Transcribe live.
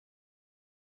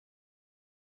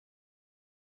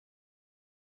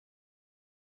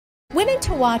Women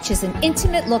to Watch is an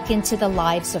intimate look into the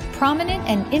lives of prominent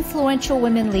and influential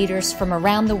women leaders from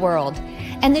around the world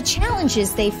and the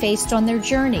challenges they faced on their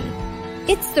journey.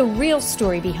 It's the real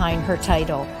story behind her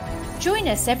title. Join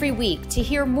us every week to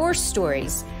hear more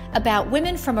stories about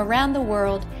women from around the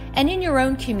world and in your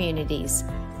own communities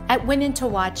at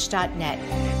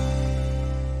womentowatch.net.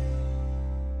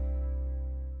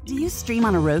 Do you stream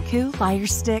on a Roku, Fire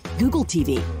Stick, Google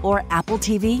TV, or Apple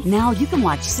TV? Now you can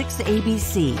watch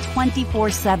 6ABC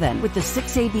 24/7 with the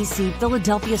 6ABC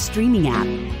Philadelphia streaming app.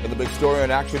 For the big story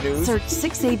on Action News, search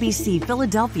 6ABC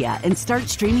Philadelphia and start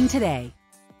streaming today.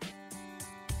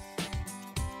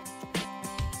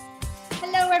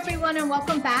 Hello, everyone, and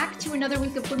welcome back to another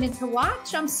week of Women to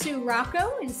Watch. I'm Sue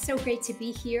Rocco, and it's so great to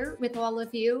be here with all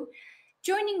of you.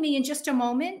 Joining me in just a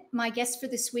moment, my guest for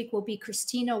this week will be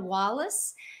Christina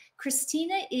Wallace.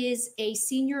 Christina is a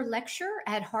senior lecturer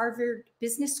at Harvard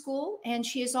Business School, and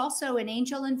she is also an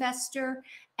angel investor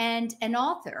and an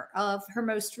author of her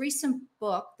most recent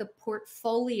book, The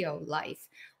Portfolio Life,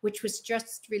 which was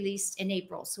just released in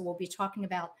April. So we'll be talking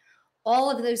about all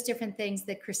of those different things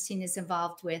that Christina is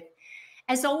involved with.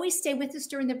 As always, stay with us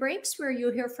during the breaks where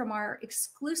you'll hear from our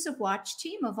exclusive watch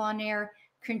team of on-air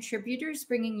contributors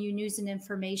bringing you news and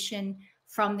information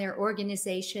from their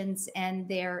organizations and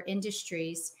their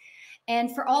industries.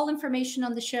 And for all information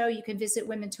on the show, you can visit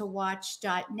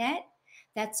womentowatch.net.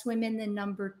 That's women, the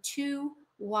number 2,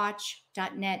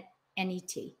 watch.net,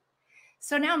 N-E-T.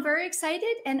 So now I'm very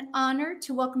excited and honored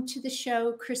to welcome to the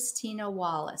show, Christina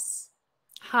Wallace.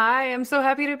 Hi, I'm so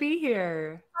happy to be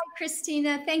here. Hi,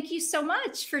 Christina. Thank you so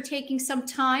much for taking some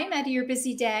time out of your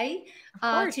busy day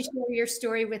to share your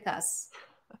story with us.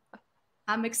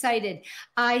 I'm excited.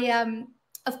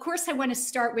 Of course, I want to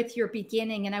start with your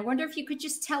beginning, and I wonder if you could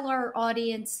just tell our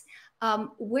audience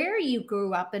where you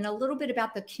grew up and a little bit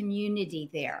about the community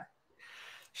there.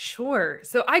 Sure.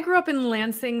 So I grew up in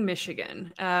Lansing,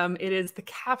 Michigan. It is the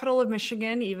capital of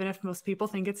Michigan, even if most people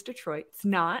think it's Detroit. It's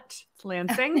not. It's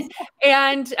Lansing.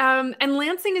 and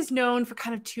Lansing is known for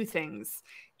kind of two things.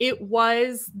 It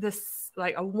was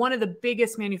one of the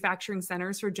biggest manufacturing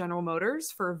centers for General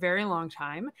Motors for a very long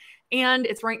time. And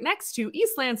it's right next to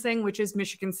East Lansing, which is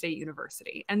Michigan State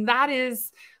University. And that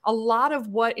is a lot of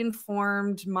what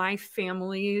informed my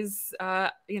family's,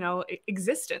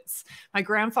 existence. My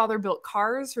grandfather built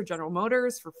cars for General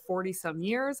Motors for 40 some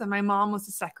years. And my mom was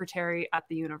a secretary at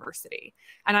the university.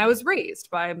 And I was raised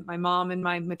by my mom and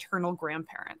my maternal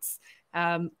grandparents.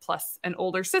 Plus an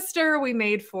older sister. We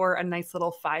made for a nice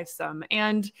little fivesome.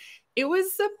 And it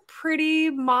was a pretty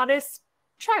modest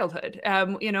childhood.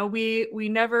 We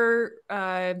never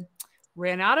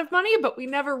ran out of money, but we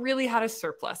never really had a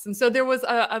surplus. And so there was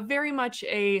a very much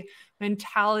a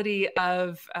mentality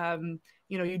of,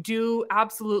 you do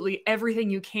absolutely everything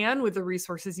you can with the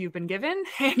resources you've been given,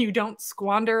 and you don't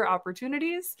squander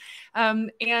opportunities.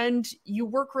 And you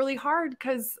work really hard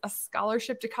because a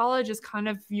scholarship to college is kind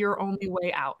of your only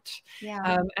way out.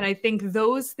 Yeah. And I think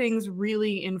those things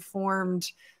really informed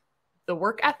the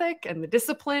work ethic and the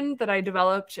discipline that I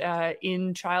developed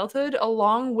in childhood,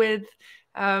 along with,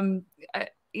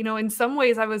 in some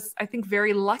ways I was, I think,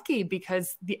 very lucky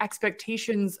because the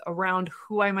expectations around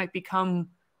who I might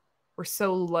become were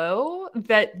so low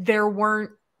that there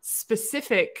weren't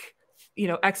specific,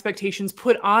 expectations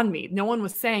put on me. No one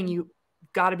was saying you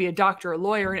got to be a doctor, a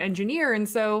lawyer, an engineer. And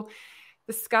so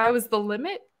the sky was the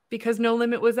limit because no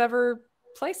limit was ever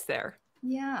placed there.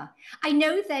 Yeah. I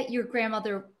know that your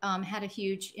grandmother had a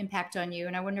huge impact on you.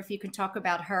 And I wonder if you can talk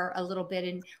about her a little bit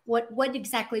and what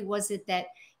exactly was it that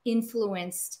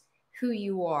influenced who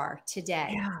you are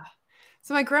today? Yeah.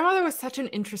 So my grandmother was such an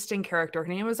interesting character. Her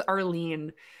name was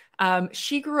Arlene.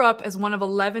 She grew up as one of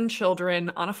 11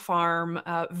 children on a farm,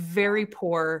 very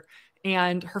poor.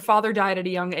 And her father died at a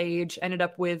young age, ended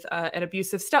up with an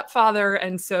abusive stepfather.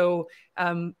 And so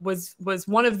was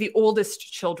one of the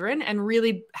oldest children and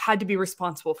really had to be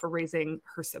responsible for raising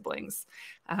her siblings.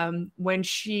 When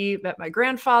she met my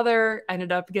grandfather,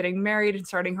 ended up getting married and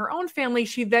starting her own family,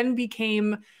 she then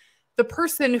became the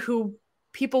person who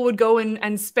people would go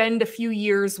and spend a few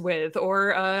years with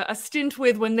or a stint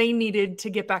with when they needed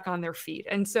to get back on their feet.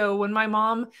 And so when my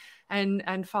mom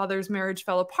and father's marriage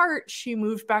fell apart, she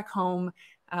moved back home.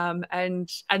 And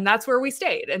that's where we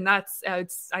stayed. And I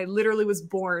literally was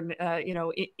born,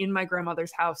 in my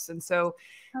grandmother's house. And so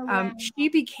she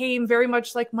became very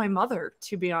much like my mother,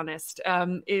 to be honest.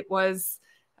 It was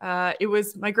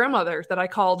my grandmother that I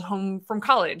called home from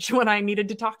college when I needed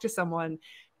to talk to someone.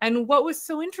 And what was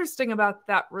so interesting about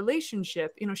that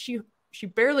relationship, she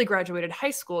barely graduated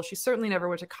high school. She certainly never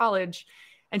went to college.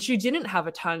 and she didn't have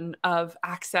a ton of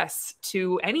access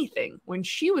to anything when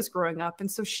she was growing up.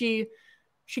 And so she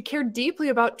cared deeply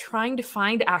about trying to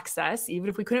find access, even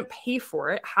if we couldn't pay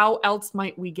for it. How else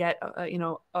might we get,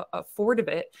 afford of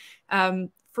it?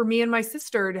 For me and my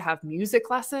sister to have music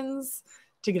lessons,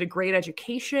 to get a great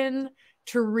education,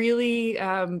 to really,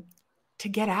 to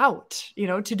get out,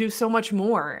 to do so much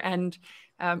more. And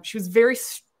she was very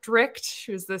strict.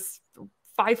 She was this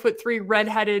 5'3"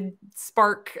 redheaded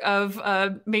spark of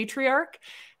a matriarch.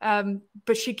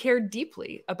 But she cared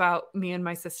deeply about me and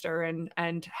my sister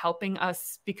and helping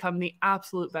us become the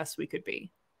absolute best we could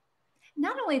be.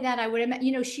 Not only that, I would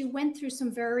imagine, she went through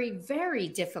some very, very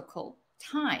difficult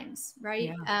times,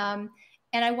 right? Yeah.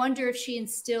 And I wonder if she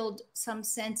instilled some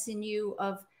sense in you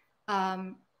of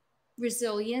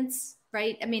resilience,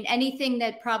 right? I mean, anything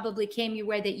that probably came your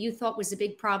way that you thought was a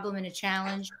big problem and a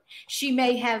challenge, she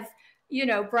may have,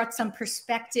 brought some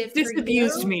perspective.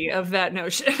 Disabused me of that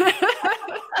notion.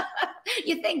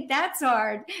 You think that's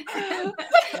hard? Oh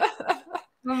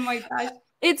my gosh.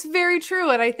 It's very true.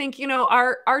 And I think,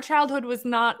 our childhood was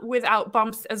not without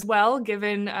bumps as well,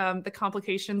 given the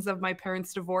complications of my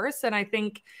parents' divorce. And I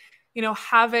think,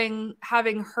 having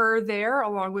her there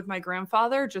along with my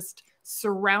grandfather, just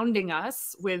surrounding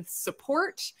us with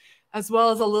support, as well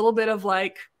as a little bit of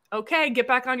like, okay, get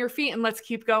back on your feet and let's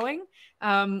keep going,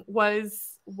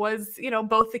 was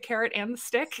both the carrot and the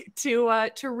stick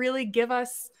to really give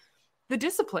us the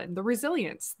discipline, the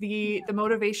resilience, the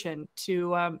motivation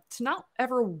to not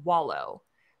ever wallow,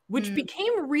 which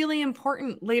became really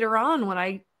important later on when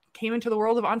I came into the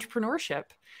world of entrepreneurship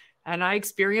and I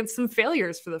experienced some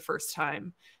failures for the first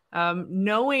time.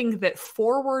 Knowing that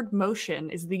forward motion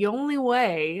is the only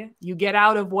way you get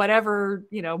out of whatever,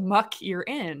 muck you're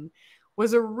in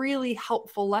was a really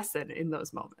helpful lesson in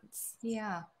those moments.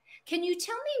 Yeah. Can you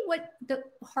tell me what the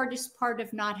hardest part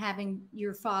of not having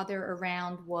your father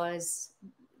around was?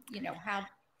 How?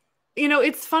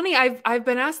 It's funny. I've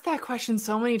been asked that question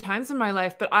so many times in my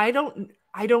life, but I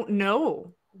don't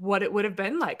know what it would have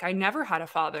been like. I never had a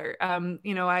father.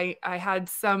 I had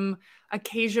some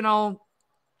occasional,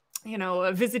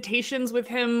 visitations with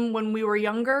him when we were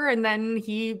younger, and then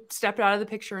he stepped out of the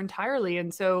picture entirely.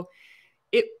 And so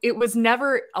it was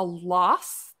never a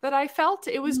loss that I felt.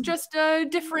 It was just a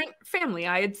different family.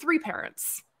 I had 3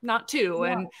 parents, not 2.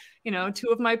 Wow. And, 2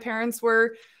 of my parents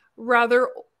were rather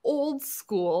old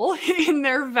school in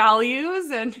their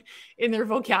values and in their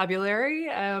vocabulary,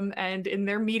 and in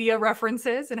their media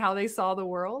references and how they saw the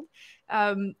world.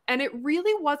 And it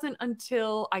really wasn't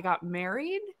until I got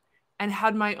married and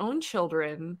had my own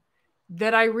children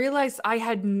that I realized I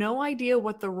had no idea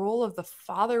what the role of the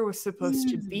father was supposed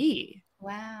to be.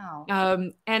 Wow.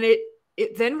 And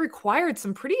it then required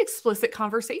some pretty explicit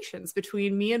conversations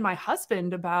between me and my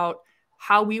husband about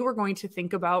how we were going to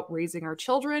think about raising our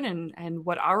children and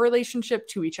what our relationship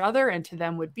to each other and to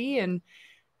them would be. And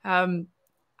I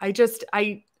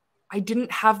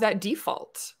didn't have that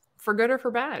default, for good or for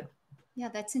bad. Yeah,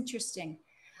 that's interesting.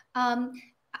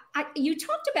 You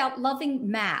talked about loving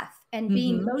math and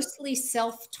being mostly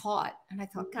self-taught. And I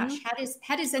thought, gosh,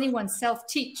 how does anyone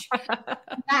self-teach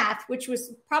math, which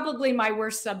was probably my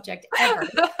worst subject ever.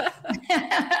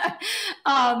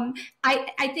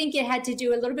 I think it had to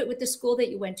do a little bit with the school that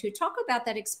you went to. Talk about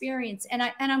that experience. And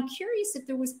I'm curious if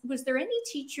was there any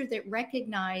teacher that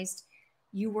recognized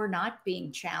you were not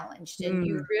being challenged and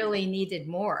you really needed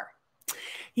more?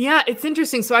 Yeah, it's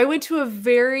interesting. So I went to a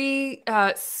very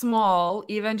small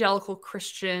evangelical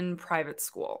Christian private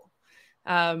school.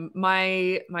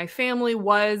 My family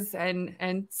was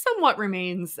and somewhat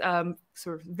remains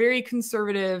sort of very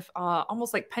conservative,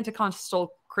 almost like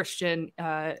Pentecostal Christian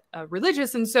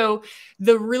religious. And so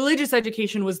the religious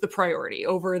education was the priority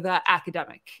over the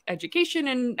academic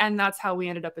education. And that's how we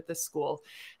ended up at this school.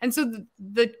 And so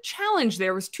the challenge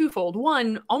there was twofold.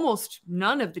 One, almost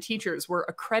none of the teachers were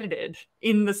accredited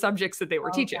in the subjects that they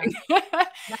were teaching.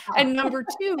 And number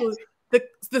 2,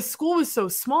 the school was so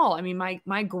small. I mean,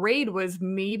 my grade was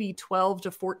maybe 12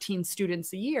 to 14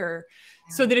 students a year.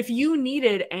 So that if you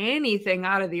needed anything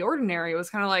out of the ordinary, it was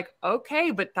kind of like,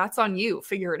 okay, but that's on you,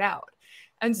 figure it out.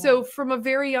 And so from a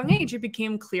very young age, it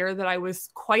became clear that I was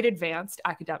quite advanced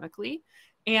academically,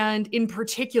 and in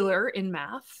particular in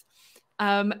math.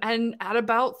 And at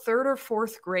about 3rd or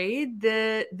 4th grade,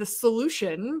 the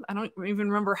solution, I don't even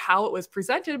remember how it was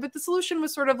presented, but the solution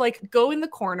was sort of like, go in the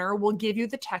corner, we'll give you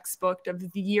the textbook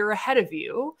of the year ahead of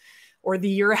you, or the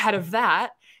year ahead of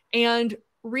that, and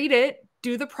read it,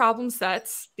 do the problem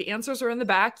sets. The answers are in the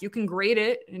back. You can grade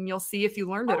it and you'll see if you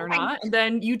learned it or not. And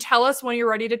then you tell us when you're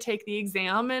ready to take the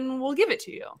exam and we'll give it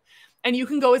to you. and you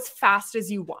can go as fast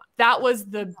as you want. That was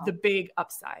the big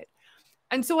upside.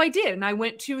 And so I did. And I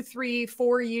went 2, 3,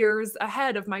 4 years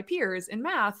ahead of my peers in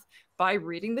math by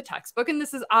reading the textbook. And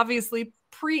this is obviously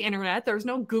pre-internet. There's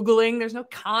no Googling. There's no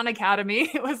Khan Academy.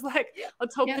 It was like,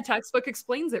 let's hope the textbook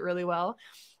explains it really well.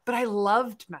 But I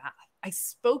loved math. I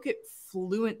spoke it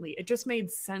fluently. It just made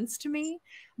sense to me.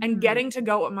 And getting to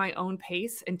go at my own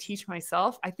pace and teach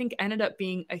myself, I think ended up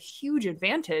being a huge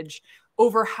advantage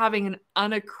over having an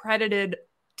unaccredited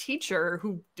teacher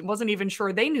who wasn't even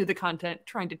sure they knew the content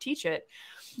trying to teach it.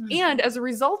 And as a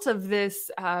result of this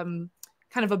kind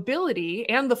of ability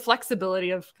and the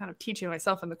flexibility of kind of teaching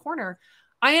myself in the corner,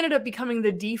 I ended up becoming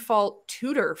the default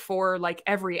tutor for like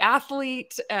every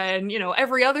athlete and, you know,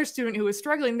 every other student who was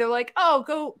struggling. They're like,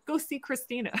 oh, go see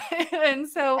Christina. And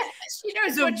so she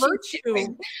knows the what she's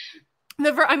doing.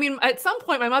 I mean, at some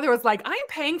point, my mother was like, I'm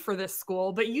paying for this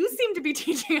school, but you seem to be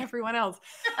teaching everyone else.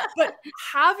 But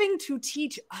having to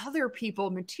teach other people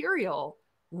material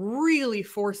really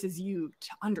forces you to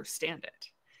understand it.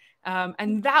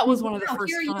 And that was one of the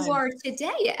first times. Here you are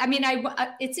today. I mean,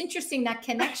 it's interesting, that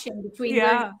connection between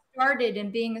where you started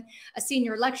and being a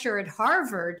senior lecturer at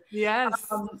Harvard. Yes.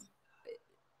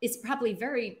 It's probably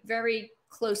very, very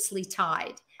closely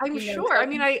tied. I'm sure. I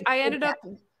mean, I ended up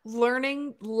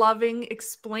learning, loving,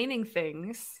 explaining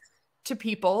things to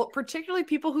people, particularly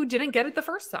people who didn't get it the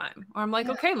first time. Or I'm like,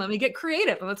 okay, let me get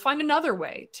creative and let's find another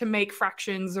way to make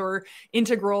fractions or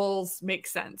integrals make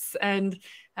sense. And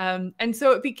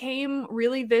so it became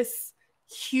really this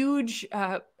huge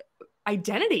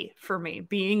identity for me,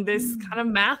 being this kind of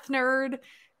math nerd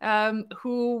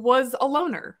who was a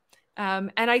loner.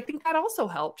 And I think that also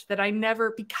helped that I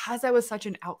never, because I was such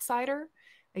an outsider,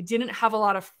 I didn't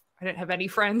have any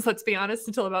friends, let's be honest,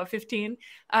 until about 15.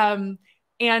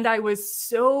 And I was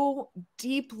so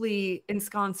deeply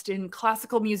ensconced in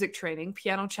classical music training,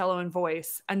 piano, cello, and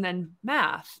voice, and then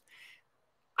math.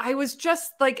 I was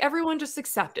just like, everyone just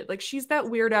accepted, like, she's that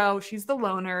weirdo, she's the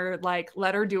loner, like,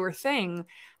 let her do her thing.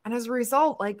 And as a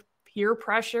result, like, peer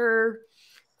pressure,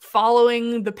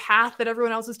 following the path that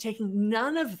everyone else was taking,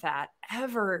 none of that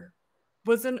ever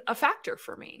wasn't a factor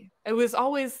for me. It was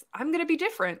always, I'm going to be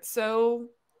different, so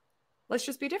let's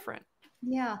just be different.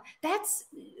 Yeah, that's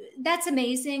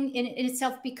amazing in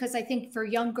itself, because I think for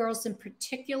young girls in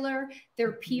particular,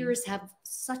 their peers have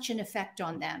such an effect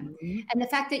on them. And the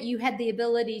fact that you had the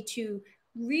ability to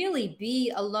really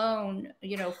be alone,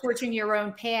 you know, forging your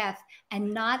own path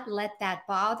and not let that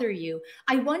bother you.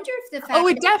 I wonder if the fact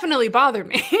it definitely bothered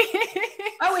me.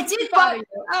 Oh, it did bother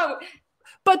you. Oh,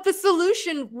 but the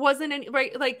solution wasn't any,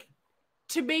 right? Like,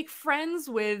 to make friends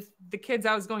with the kids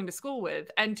I was going to school with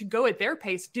and to go at their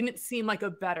pace didn't seem like a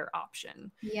better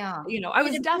option. Yeah. You know, I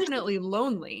was definitely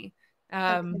lonely.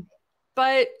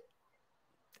 But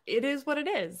it is what it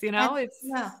is, you know, it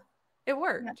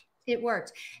worked. Yeah, it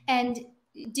worked. And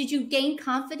did you gain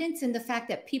confidence in the fact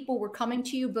that people were coming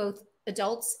to you, both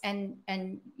adults and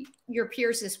your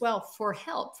peers as well, for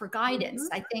help, for guidance?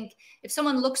 I think if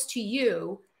someone looks to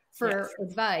you for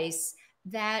advice,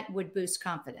 that would boost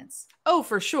confidence. Oh,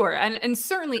 for sure. And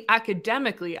certainly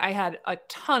academically, I had a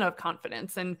ton of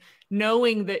confidence. And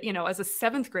knowing that, you know, as a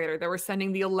 7th grader, they were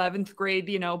sending the 11th grade,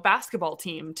 you know, basketball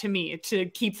team to me to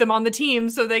keep them on the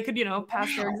team so they could, you know,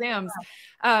 pass their exams.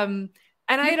 And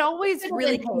I had always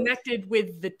really connected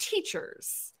with the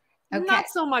teachers, not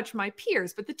so much my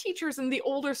peers, but the teachers and the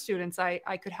older students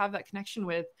I could have that connection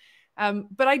with.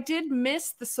 But I did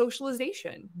miss the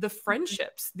socialization, the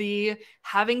friendships, the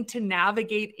having to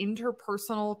navigate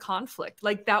interpersonal conflict.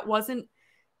 Like, that wasn't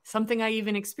something I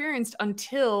even experienced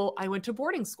until I went to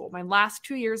boarding school. My last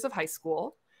 2 years of high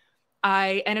school,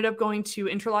 I ended up going to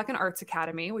Interlochen Arts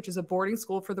Academy, which is a boarding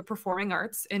school for the performing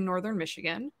arts in Northern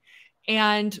Michigan.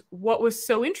 And what was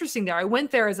so interesting there, I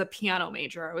went there as a piano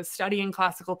major. I was studying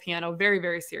classical piano very,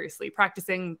 very seriously,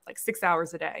 practicing like 6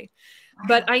 hours a day.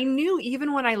 But I knew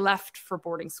even when I left for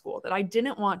boarding school that I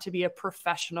didn't want to be a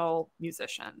professional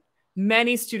musician.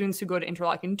 Many students who go to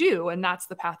Interlochen do, and that's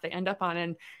the path they end up on.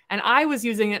 And I was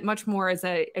using it much more as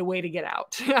a way to get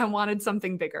out. I wanted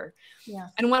something bigger. Yeah.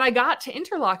 And when I got to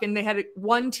Interlochen, they had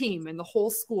one team in the whole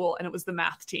school, and it was the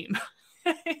math team.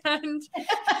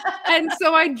 and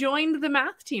so I joined the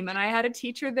math team, and I had a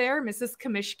teacher there, Mrs.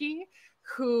 Kamishki,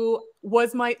 who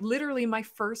was literally my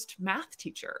first math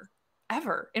teacher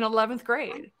ever in 11th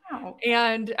grade. Wow.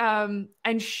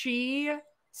 And she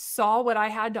saw what I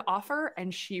had to offer,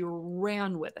 and she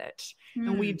ran with it.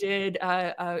 And we did,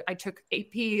 I took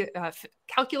AP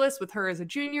calculus with her as a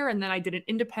junior, and then I did an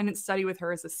independent study with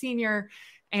her as a senior,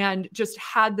 and just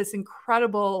had this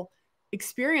incredible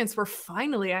experience where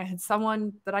finally I had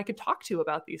someone that I could talk to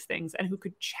about these things and who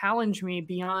could challenge me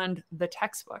beyond the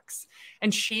textbooks.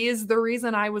 And she is the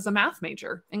reason I was a math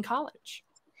major in college.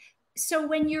 So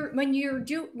when you're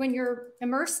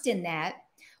immersed in that,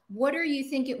 what are you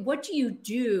thinking? What do you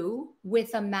do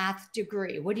with a math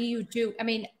degree? What do you do? I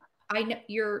mean, I know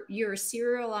you're a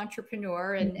serial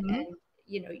entrepreneur, and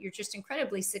you know, you're just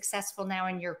incredibly successful now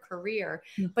in your career,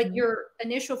 but your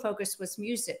initial focus was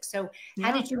music. So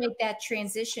how did you make that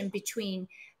transition between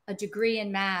a degree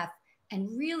in math and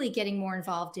really getting more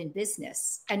involved in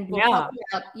business? And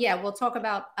we'll talk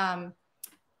about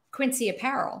Quincy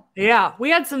Apparel. Yeah, we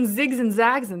had some zigs and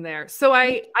zags in there. So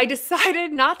I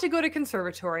decided not to go to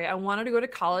conservatory. I wanted to go to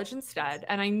college instead.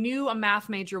 And I knew a math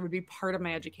major would be part of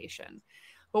my education.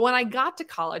 But when I got to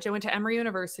college, I went to Emory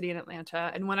University in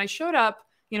Atlanta. And when I showed up,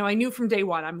 you know, I knew from day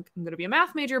one, I'm going to be a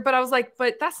math major, but I was like,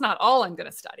 but that's not all I'm going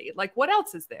to study. Like, what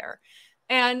else is there?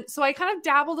 And so I kind of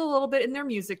dabbled a little bit in their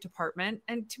music department.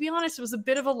 And to be honest, it was a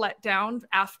bit of a letdown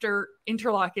after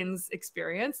Interlochen's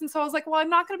experience. And so I was like, well, I'm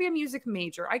not going to be a music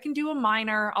major. I can do a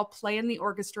minor. I'll play in the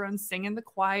orchestra and sing in the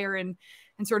choir and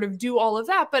sort of do all of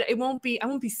that, but I won't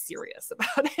be serious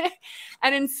about it.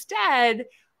 And instead,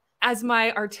 as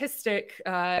my artistic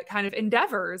kind of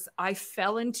endeavors, I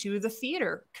fell into the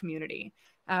theater community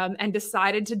and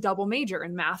decided to double major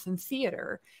in math and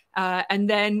theater. And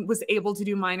then was able to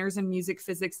do minors in music,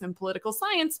 physics, and political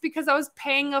science because I was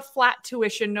paying a flat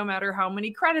tuition no matter how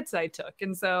many credits I took.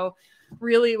 And so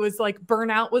really it was like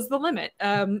burnout was the limit.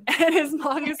 And as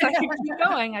long as I could keep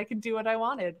going, I could do what I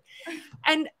wanted.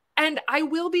 And I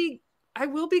will be a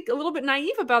little bit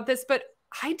naive about this, but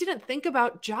I didn't think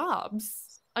about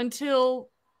jobs until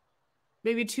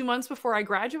maybe 2 months before I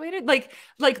graduated. Like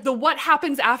the what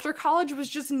happens after college was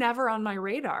just never on my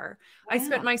radar. Wow. I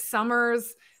spent my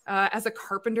summers as a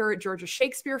carpenter at Georgia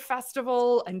Shakespeare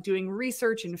Festival and doing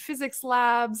research in physics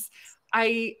labs.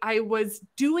 I was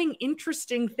doing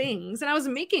interesting things and I was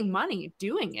making money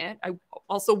doing it. I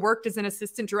also worked as an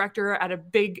assistant director at a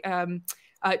big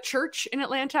church in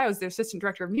Atlanta. I was their assistant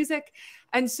director of music.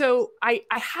 And so I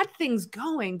had things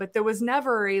going, but there was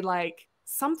never a like,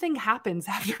 something happens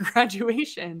after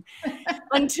graduation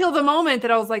until the moment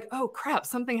that I was like, oh crap,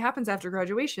 something happens after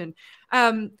graduation.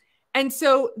 And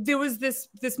so there was this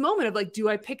moment of like, do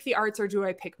I pick the arts or do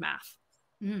I pick math?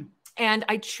 And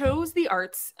I chose the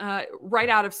arts right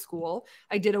out of school.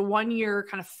 I did a 1-year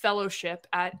kind of fellowship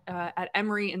at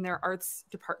Emory in their arts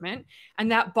department. And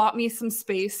that bought me some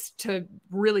space to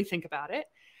really think about it.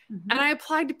 And I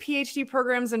applied to PhD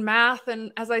programs in math.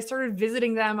 And as I started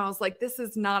visiting them, I was like, this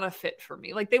is not a fit for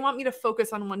me. Like they want me to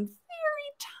focus on one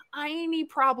very tiny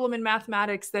problem in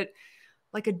mathematics that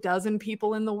like a dozen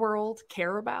people in the world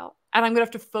care about. And I'm going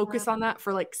to have to focus on that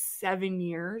for like 7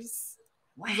 years.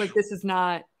 Wow. I was like, this is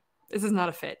not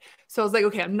a fit. So I was like,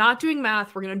 okay, I'm not doing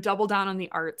math. We're going to double down on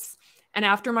the arts. And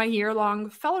after my year-long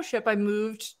fellowship, I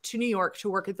moved to New York to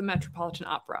work at the Metropolitan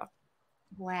Opera.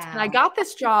 Wow. And I got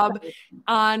this job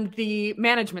on the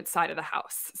management side of the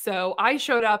house. So I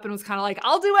showed up and was kind of like,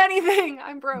 I'll do anything.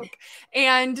 I'm broke.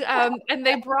 And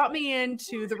they brought me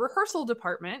into the rehearsal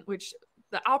department, which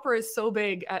the opera is so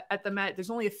big at the Met. There's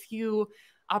only a few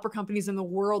opera companies in the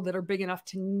world that are big enough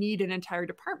to need an entire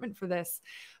department for this.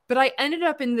 But I ended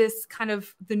up in this kind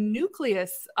of the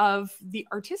nucleus of the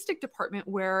artistic department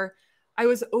where I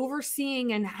was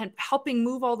overseeing and helping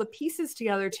move all the pieces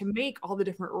together to make all the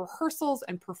different rehearsals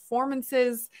and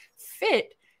performances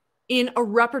fit in a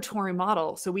repertory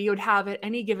model. So we would have at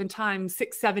any given time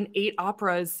 6, 7, 8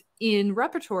 operas in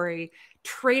repertory,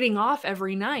 trading off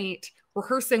every night,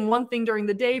 rehearsing one thing during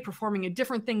the day, performing a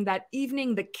different thing that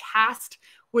evening. The cast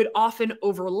would often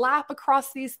overlap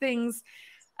across these things.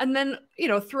 And then, you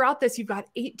know, throughout this, you've got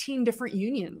 18 different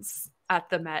unions at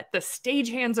the Met. The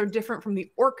stagehands are different from the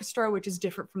orchestra, which is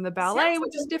different from the ballet,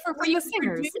 which is different from the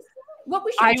singers.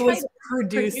 I was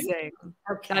producing.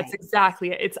 Okay. That's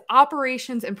exactly it. It's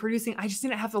operations and producing. I just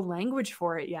didn't have the language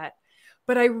for it yet.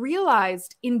 But I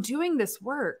realized in doing this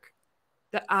work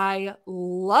that I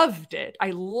loved it.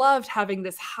 I loved having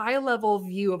this high level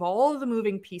view of all of the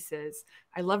moving pieces.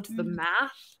 I loved the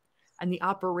math and the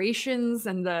operations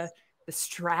and the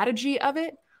strategy of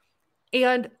it.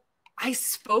 And I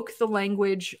spoke the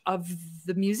language of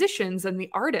the musicians and the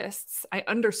artists. I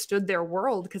understood their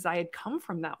world because I had come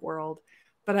from that world,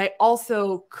 but I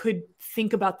also could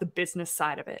think about the business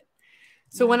side of it.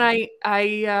 So when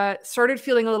I started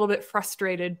feeling a little bit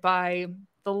frustrated by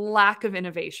the lack of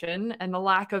innovation and the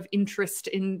lack of interest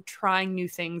in trying new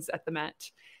things at the Met.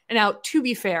 And now, to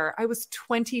be fair, I was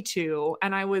 22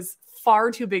 and I was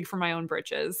far too big for my own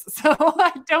britches. So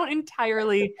I don't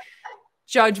entirely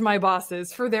judge my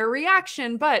bosses for their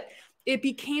reaction, but it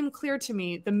became clear to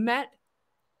me the Met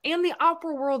and the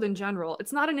opera world in general,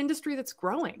 it's not an industry that's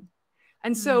growing.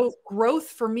 And so growth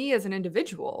for me as an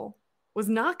individual was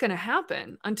not going to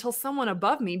happen until someone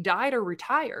above me died or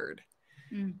retired.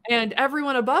 And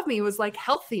everyone above me was like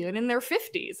healthy and in their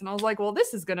 50s. And I was like, well,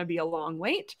 this is going to be a long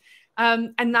wait.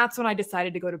 And that's when I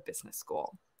decided to go to business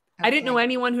school. Okay. I didn't know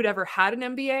anyone who'd ever had an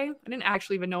MBA. I didn't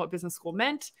actually even know what business school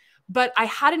meant, but I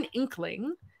had an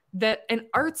inkling that an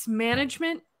arts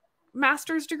management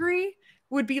master's degree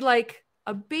would be like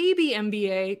a baby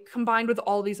MBA combined with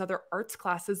all these other arts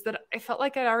classes that I felt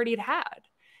like I already had.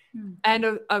 And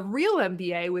a real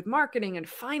MBA with marketing and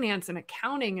finance and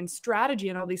accounting and strategy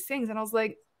and all these things. And I was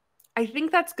like, I think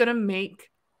that's going to make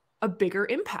a bigger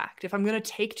impact. If I'm going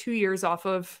to take 2 years off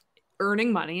of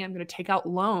earning money, I'm going to take out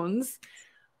loans,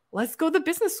 let's go the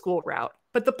business school route.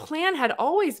 But the plan had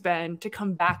always been to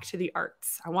come back to the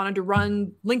arts. I wanted to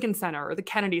run Lincoln Center or the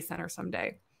Kennedy Center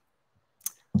someday.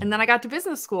 And then I got to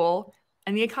business school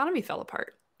and the economy fell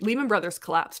apart. Lehman Brothers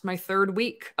collapsed my third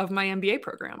week of my MBA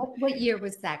program. What year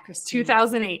was that, Christina?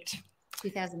 2008.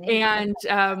 2008.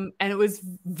 And it was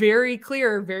very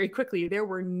clear very quickly, there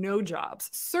were no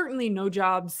jobs, certainly no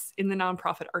jobs in the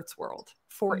nonprofit arts world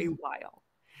for a while.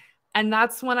 And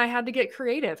that's when I had to get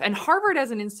creative. And Harvard as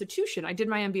an institution, I did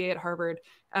my MBA at Harvard.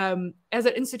 As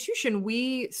an institution,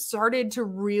 we started to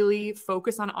really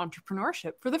focus on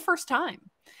entrepreneurship for the first time.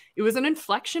 It was an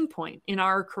inflection point in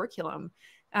our curriculum.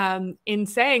 In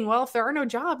saying, well, if there are no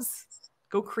jobs,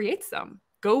 go create some,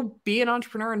 go be an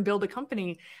entrepreneur and build a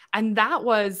company. And that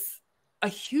was a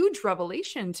huge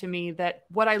revelation to me that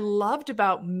what I loved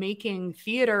about making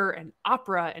theater and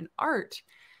opera and art,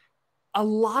 a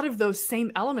lot of those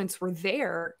same elements were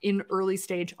there in early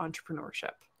stage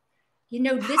entrepreneurship. You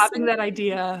know, having that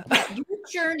idea. Your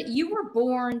journey, you were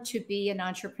born to be an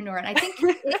entrepreneur. And I think,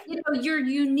 you're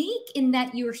unique in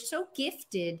that you're so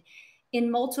gifted in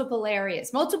multiple areas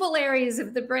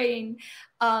of the brain.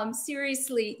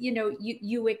 Seriously,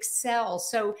 you excel.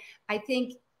 So I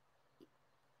think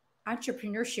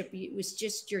entrepreneurship was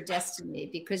just your destiny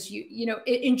because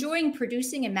enjoying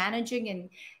producing and managing and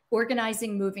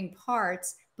organizing moving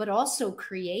parts, but also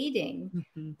creating,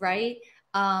 right?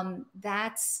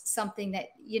 That's something that,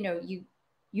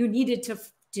 you needed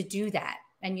to do that.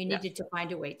 And you needed to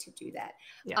find a way to do that.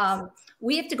 Yes.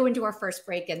 We have to go into our first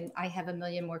break, and I have a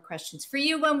million more questions for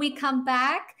you when we come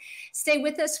back. Stay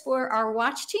with us for our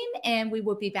watch team, and we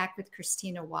will be back with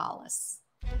Christina Wallace.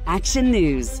 Action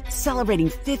News, celebrating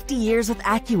 50 years with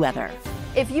AccuWeather.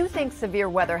 If you think severe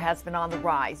weather has been on the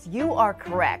rise, you are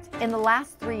correct. In the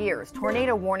last 3 years,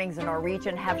 tornado warnings in our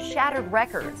region have shattered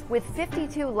records, with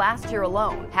 52 last year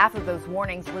alone. Half of those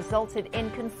warnings resulted in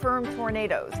confirmed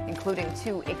tornadoes, including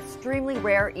 2 extremely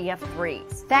rare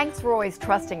EF3s. Thanks for always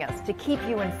trusting us to keep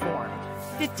you informed.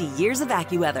 50 Years of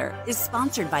AccuWeather is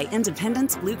sponsored by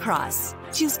Independence Blue Cross.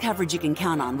 Choose coverage you can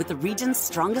count on with the region's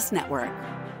strongest network.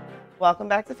 Welcome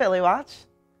back to Philly Watch.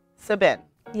 So Ben.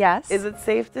 Yes. Is it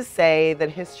safe to say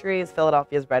that history is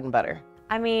Philadelphia's bread and butter?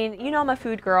 I mean, I'm a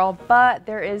food girl, but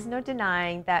there is no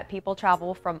denying that people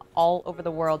travel from all over the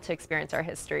world to experience our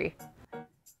history.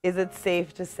 Is it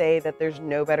safe to say that there's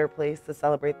no better place to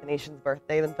celebrate the nation's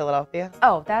birthday than Philadelphia?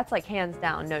 Oh, that's like hands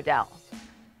down, no doubt.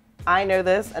 I know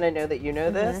this, and I know that you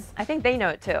know this. I think they know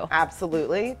it too.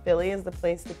 Absolutely. Philly is the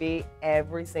place to be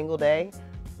every single day,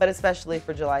 but especially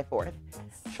for July 4th.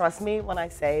 Trust me when I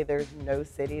say there's no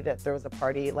city that throws a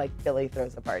party like Philly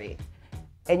throws a party.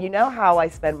 And you know how I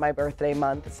spend my birthday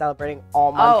month celebrating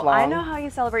all month long? Oh, I know how you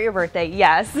celebrate your birthday,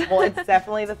 yes. Well, it's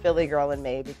definitely the Philly girl in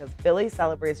me because Philly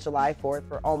celebrates July 4th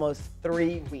for almost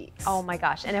 3 weeks. Oh my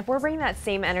gosh, and if we're bringing that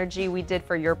same energy we did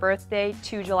for your birthday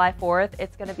to July 4th,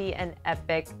 it's gonna be an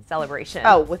epic celebration.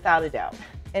 Oh, without a doubt.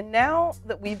 And now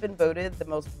that we've been voted the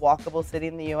most walkable city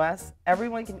in the U.S.,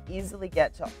 everyone can easily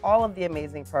get to all of the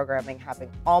amazing programming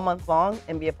happening all month long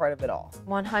and be a part of it all.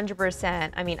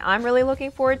 100%. I mean, I'm really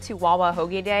looking forward to Wawa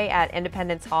Hoagie Day at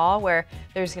Independence Hall, where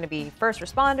there's going to be first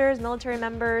responders, military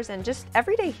members, and just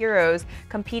everyday heroes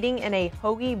competing in a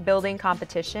hoagie building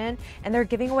competition, and they're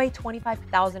giving away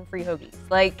 25,000 free hoagies.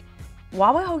 Like,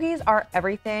 Wawa hoagies are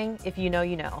everything. If you know,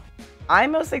 you know.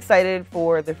 I'm most excited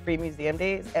for the free museum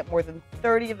days at more than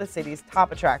 30 of the city's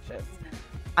top attractions.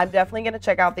 I'm definitely going to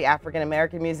check out the African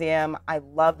American Museum. I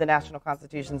love the National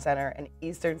Constitution Center, and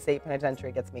Eastern State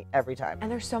Penitentiary gets me every time.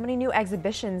 And there's so many new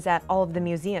exhibitions at all of the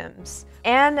museums.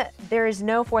 And there is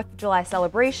no 4th of July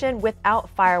celebration without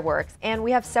fireworks. And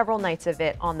we have several nights of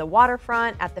it on the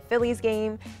waterfront, at the Phillies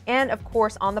game, and of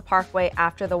course on the Parkway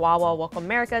after the Wawa Welcome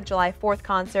America July 4th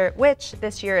concert, which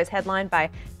this year is headlined by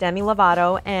Demi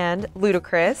Lovato and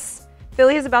Ludacris.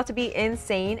 Philly is about to be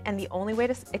insane, and the only way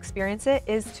to experience it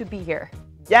is to be here.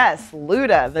 Yes,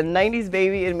 Luda, the 90s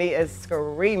baby in me is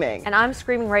screaming. And I'm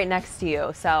screaming right next to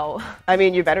you, so. I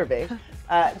mean, you better be.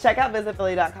 Check out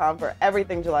visitphilly.com for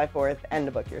everything July 4th and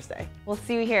to book your stay. We'll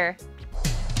see you here.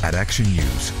 At Action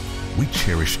News, we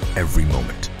cherish every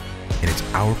moment, and it's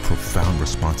our profound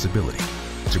responsibility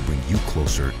to bring you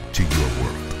closer to your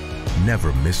world.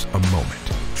 Never miss a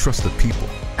moment. Trust the people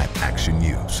at Action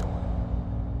News.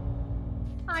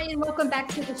 Hi, and welcome back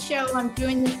to the show. I'm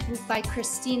joined this week by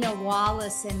Christina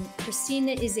Wallace, and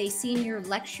Christina is a senior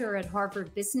lecturer at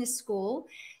Harvard Business School.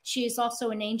 She is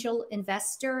also an angel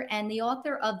investor and the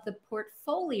author of The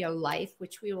Portfolio Life,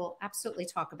 which we will absolutely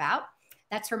talk about.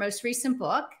 That's her most recent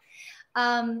book.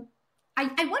 I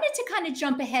wanted to kind of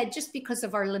jump ahead just because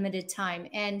of our limited time.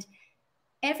 And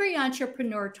every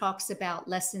entrepreneur talks about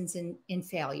lessons in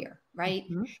failure, right?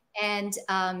 Mm-hmm.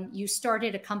 And you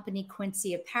started a company,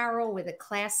 Quincy Apparel, with a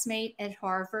classmate at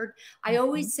Harvard. I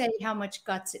always say how much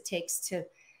guts it takes to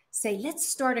say, let's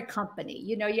start a company.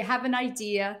 You know, you have an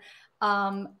idea,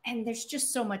 and there's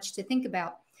just so much to think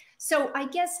about. So I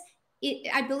guess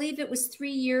I believe it was 3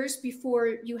 years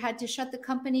before you had to shut the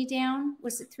company down.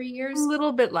 Was it 3 years? A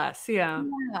little bit less, yeah.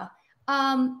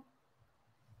 Yeah.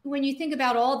 When you think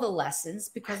about all the lessons,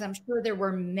 because I'm sure there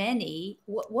were many,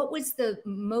 what was the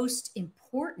most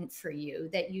important for you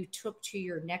that you took to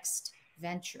your next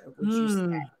venture, would you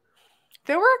say?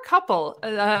 There were a couple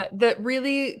that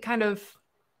really kind of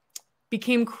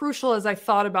became crucial as I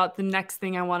thought about the next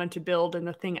thing I wanted to build and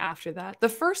the thing after that. The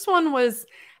first one was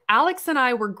Alex and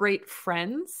I were great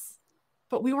friends,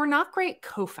 but we were not great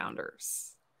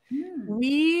co-founders.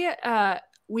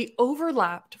 We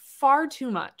overlapped far too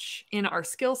much in our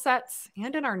skill sets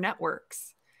and in our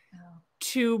networks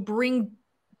to bring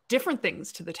different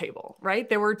things to the table, right?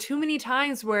 There were too many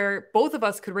times where both of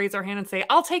us could raise our hand and say,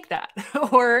 I'll take that.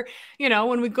 Or, you know,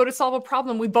 when we go to solve a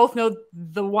problem, we both know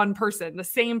the one person, the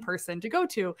same person to go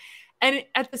to. And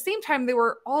at the same time, there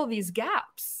were all these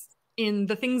gaps in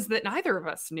the things that neither of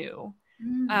us knew.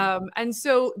 And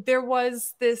so there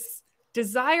was this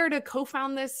desire to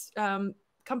co-found this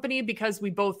company because we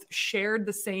both shared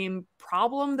the same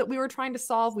problem that we were trying to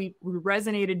solve. We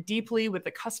resonated deeply with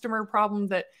the customer problem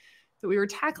that we were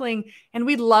tackling. And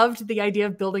we loved the idea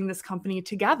of building this company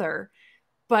together,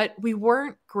 but we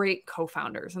weren't great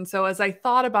co-founders. And so as I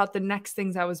thought about the next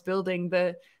things I was building,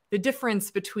 the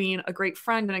difference between a great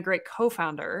friend and a great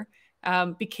co-founder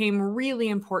became really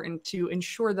important to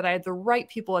ensure that I had the right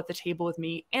people at the table with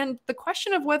me. And the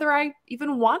question of whether I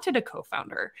even wanted a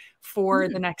co-founder for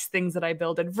the next things that I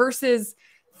builded versus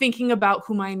thinking about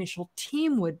who my initial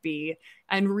team would be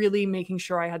and really making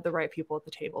sure I had the right people at the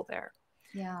table there.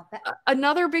 Yeah.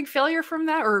 Another big failure from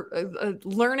that, or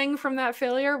learning from that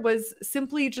failure, was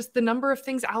simply just the number of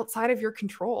things outside of your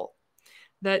control.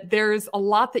 That there's a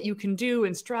lot that you can do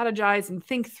and strategize and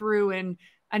think through and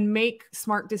make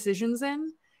smart decisions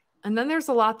in. And then there's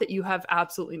a lot that you have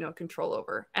absolutely no control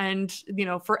over. And, you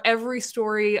know, for every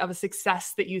story of a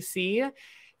success that you see,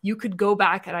 you could go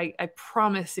back and I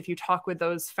promise if you talk with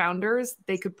those founders,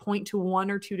 they could point to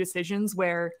one or two decisions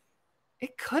where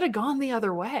it could have gone the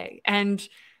other way. And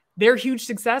their huge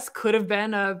success could have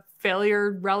been a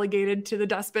failure relegated to the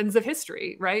dustbins of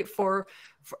history, right? For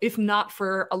if not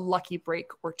for a lucky break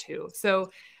or two.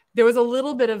 So there was a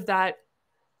little bit of that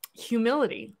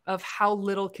humility of how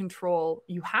little control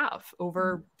you have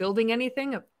over building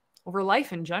anything, over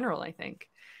life in general, I think.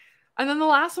 And then the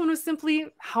last one was simply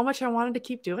how much I wanted to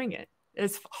keep doing it.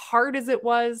 As hard as it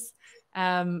was,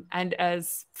 and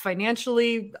as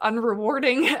financially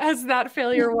unrewarding as that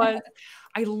failure was,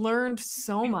 I learned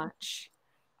so much.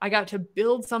 I got to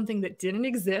build something that didn't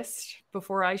exist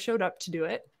before I showed up to do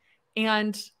it.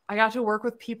 And I got to work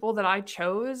with people that I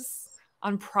chose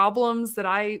on problems that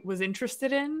I was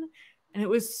interested in. And it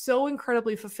was so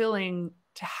incredibly fulfilling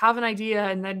to have an idea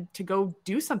and then to go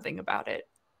do something about it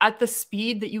at the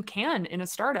speed that you can in a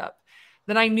startup,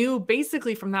 that I knew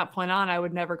basically from that point on, I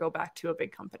would never go back to a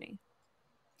big company.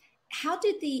 How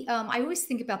did I always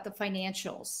think about the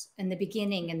financials in the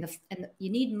beginning and you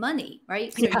need money,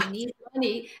 right? So you need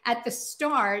money at the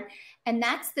start. And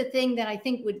that's the thing that I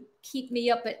think would keep me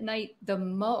up at night the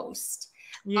most.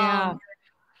 Yeah.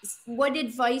 What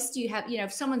advice do you have? You know,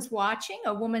 if someone's watching,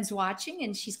 a woman's watching,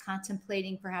 and she's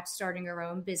contemplating perhaps starting her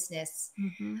own business,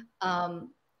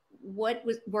 what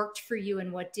worked for you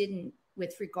and what didn't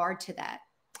with regard to that?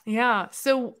 Yeah.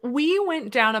 So we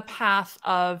went down a path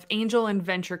of angel and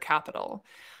venture capital,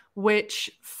 which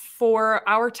for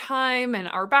our time and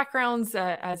our backgrounds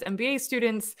as MBA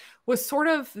students was sort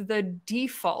of the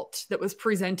default that was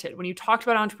presented. When you talked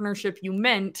about entrepreneurship, you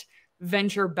meant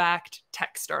venture-backed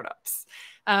tech startups.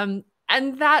 And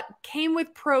that came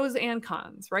with pros and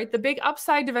cons, right? The big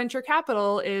upside to venture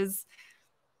capital is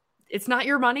it's not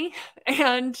your money.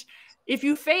 And if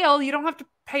you fail, you don't have to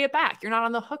pay it back. You're not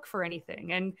on the hook for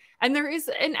anything. And there is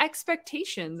an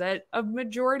expectation that a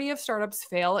majority of startups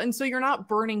fail. And so you're not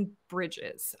burning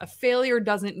bridges. A failure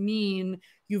doesn't mean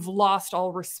you've lost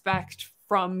all respect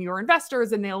from your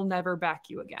investors and they'll never back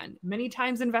you again. Many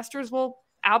times investors will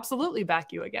absolutely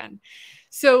back you again.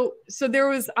 So there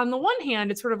was, on the one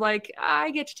hand, it's sort of like,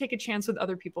 I get to take a chance with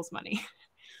other people's money.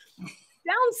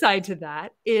 Downside to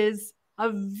that is a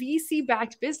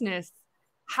VC-backed business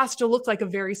has to look like a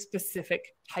very specific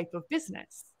type of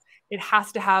business. It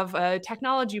has to have a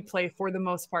technology play for the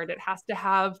most part. It has to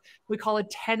have, we call a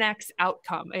 10x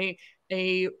outcome, a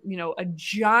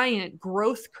giant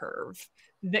growth curve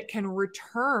that can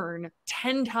return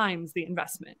 10 times the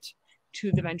investment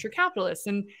to the venture capitalists.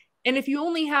 And if you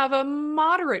only have a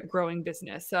moderate growing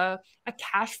business, a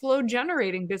cash flow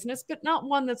generating business, but not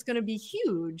one that's going to be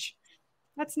huge,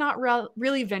 that's not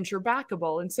really venture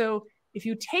backable. And so if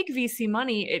you take VC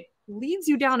money, it leads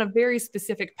you down a very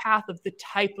specific path of the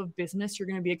type of business you're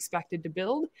going to be expected to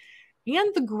build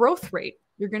and the growth rate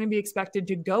you're going to be expected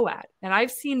to go at. And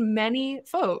I've seen many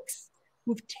folks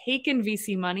who've taken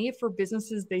VC money for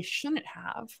businesses they shouldn't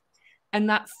have, and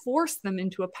that forced them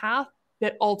into a path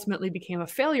that ultimately became a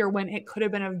failure when it could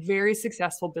have been a very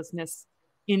successful business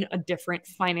in a different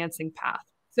financing path.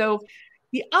 So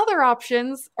the other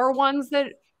options are ones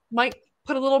that might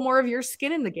put a little more of your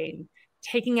skin in the game.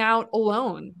 Taking out a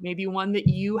loan, maybe one that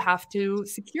you have to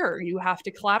secure, you have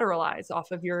to collateralize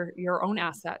off of your own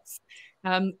assets,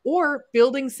 or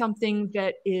building something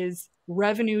that is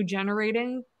revenue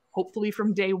generating, hopefully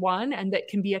from day one, and that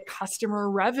can be a customer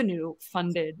revenue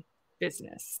funded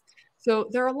business. So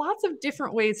there are lots of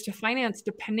different ways to finance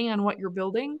depending on what you're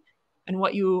building and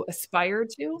what you aspire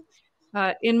to.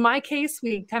 In my case,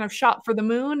 we kind of shot for the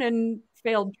moon and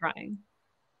failed trying.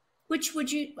 What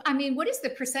is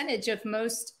the percentage of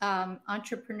most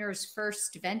entrepreneurs'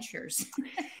 first ventures?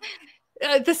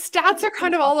 The stats are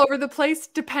kind of all over the place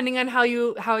depending on how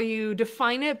you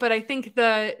define it. But I think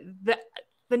the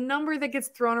number that gets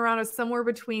thrown around is somewhere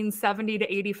between 70 to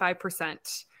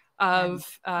 85%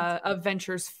 of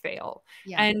ventures fail.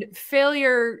 Yeah. And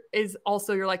failure is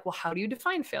also, you're like, well, how do you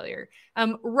define failure?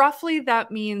 Roughly,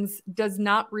 that means does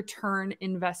not return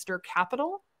investor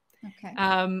capital. Okay.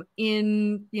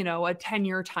 In a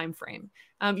 10-year time frame.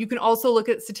 You can also look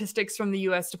at statistics from the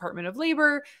U.S. Department of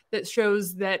Labor that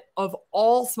shows that of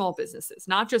all small businesses,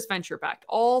 not just venture-backed,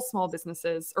 all small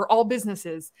businesses or all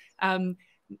businesses,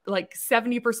 like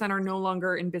 70% are no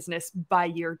longer in business by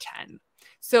year 10.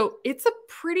 So it's a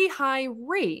pretty high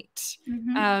rate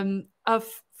of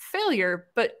failure.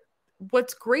 But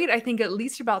what's great, I think, at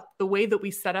least about the way that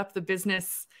we set up the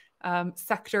business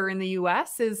sector in the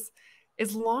U.S. is,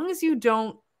 as long as you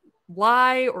don't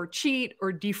lie or cheat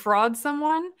or defraud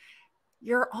someone,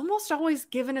 you're almost always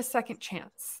given a second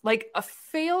chance. Like, a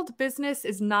failed business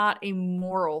is not a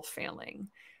moral failing,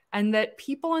 and that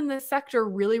people in this sector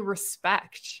really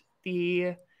respect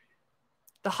the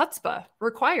chutzpah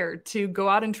required to go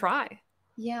out and try.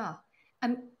 Yeah.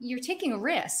 You're taking a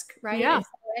risk, right? Yeah. And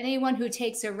so anyone who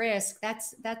takes a risk,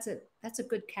 that's a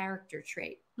good character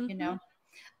trait, you know?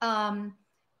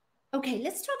 Okay,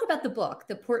 let's talk about the book,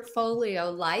 The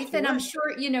Portfolio Life. Sure. And I'm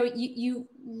sure, you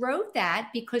wrote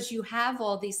that because you have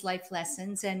all these life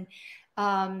lessons, and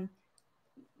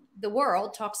the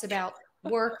world talks about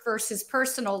work versus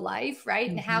personal life, right?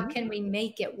 And how can we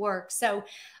make it work? So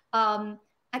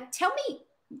tell me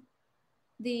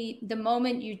the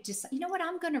moment you decide, you know what,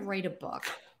 I'm going to write a book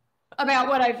about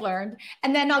what I've learned.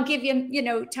 And then I'll give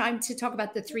you, time to talk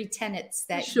about the 3 tenets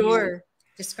that you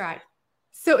described.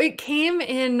 So it came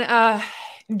in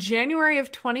January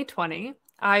of 2020.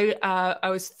 I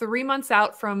was 3 months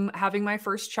out from having my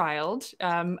first child.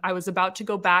 I was about to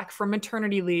go back from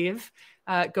maternity leave,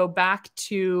 go back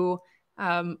to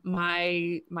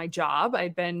my job.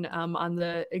 I'd been on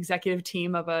the executive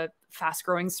team of a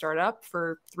fast-growing startup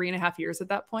for 3.5 years at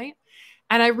that point.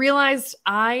 And I realized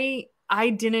I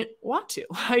didn't want to.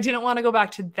 I didn't want to go back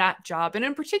to that job. And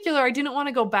in particular, I didn't want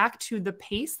to go back to the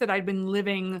pace that I'd been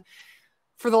living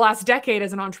for the last decade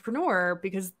as an entrepreneur,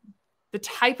 because the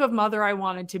type of mother I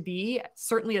wanted to be,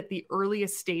 certainly at the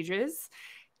earliest stages,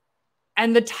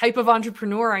 and the type of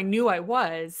entrepreneur I knew I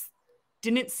was,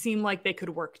 didn't seem like they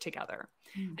could work together.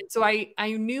 And so I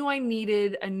knew I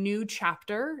needed a new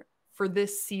chapter for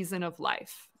this season of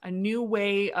life, a new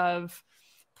way of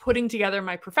putting together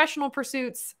my professional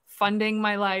pursuits, funding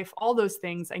my life, all those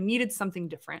things. I needed something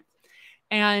different.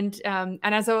 And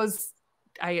as I was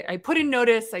I put in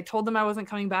notice, I told them I wasn't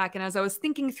coming back. And as I was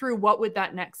thinking through what would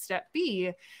that next step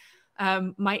be,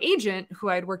 my agent, who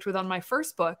I had worked with on my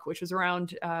first book, which was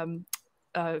around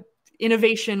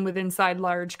innovation with inside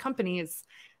large companies,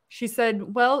 she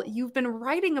said, well, you've been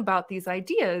writing about these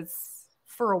ideas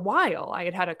for a while. I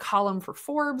had had a column for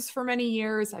Forbes for many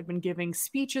years. I'd been giving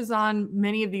speeches on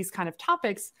many of these kind of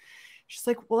topics. She's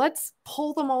like, well, let's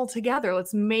pull them all together.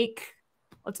 Let's make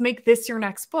this your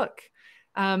next book.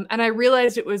 And I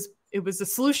realized it was a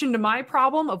solution to my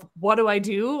problem of what do I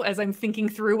do as I'm thinking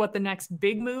through what the next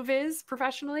big move is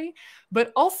professionally,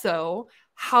 but also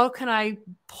how can I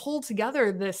pull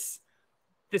together this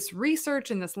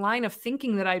research and this line of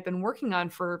thinking that I've been working on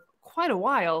for quite a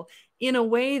while in a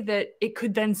way that it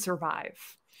could then survive.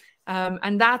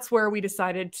 And that's where we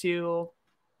decided to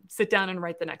sit down and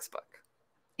write the next book.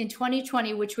 In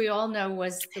 2020, which we all know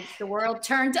was the world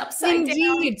turned upside down.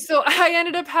 Indeed. So I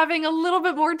ended up having a little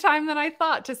bit more time than I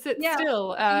thought to sit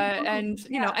still. And,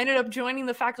 ended up joining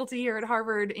the faculty here at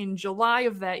Harvard in July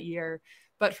of that year.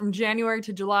 But from January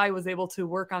to July, was able to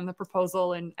work on the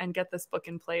proposal and get this book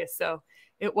in place. So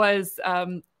it was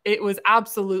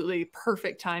absolutely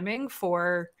perfect timing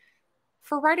for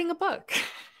writing a book.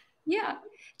 Yeah.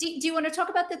 Do you want to talk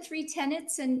about the 3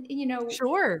 tenets and,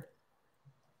 Sure.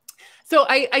 So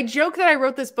I joke that I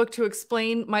wrote this book to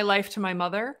explain my life to my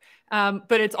mother,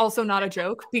 but it's also not a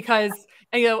joke because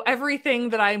everything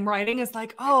that I'm writing is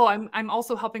like, oh, I'm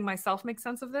also helping myself make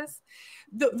sense of this.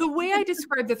 The way I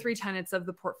describe the 3 tenets of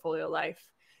the portfolio life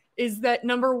is that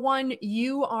number 1,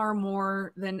 you are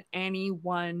more than any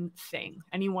one thing,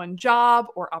 any one job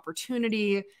or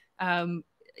opportunity.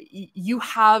 You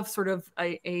have sort of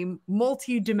a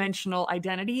multi-dimensional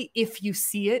identity if you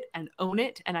see it and own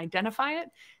it and identify it.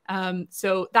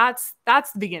 So that's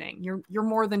the beginning. You're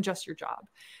more than just your job.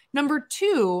 Number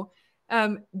 2,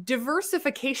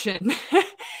 diversification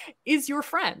is your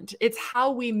friend. It's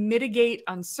how we mitigate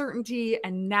uncertainty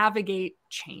and navigate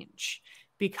change,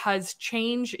 because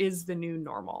change is the new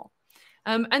normal.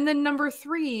 And then number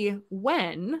 3,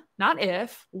 when, not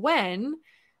if, when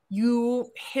you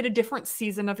hit a different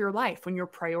season of your life, when your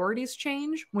priorities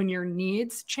change, when your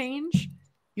needs change,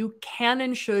 you can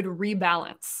and should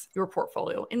rebalance your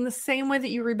portfolio in the same way that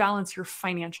you rebalance your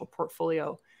financial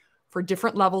portfolio for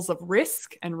different levels of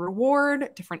risk and reward,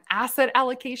 different asset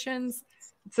allocations.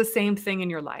 It's the same thing in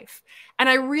your life. And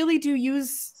I really do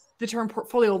use the term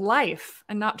portfolio life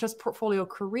and not just portfolio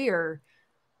career,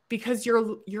 because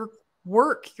your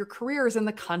work, your career is in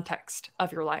the context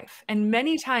of your life. And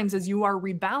many times as you are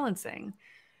rebalancing,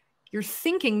 you're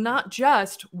thinking not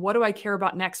just what do I care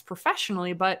about next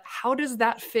professionally, but how does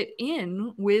that fit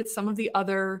in with some of the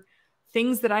other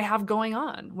things that I have going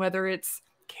on, whether it's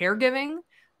caregiving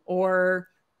or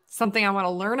something I want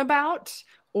to learn about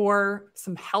or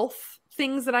some health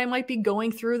things that I might be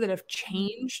going through that have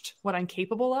changed what I'm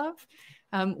capable of.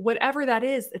 Whatever that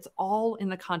is, it's all in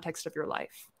the context of your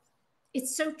life.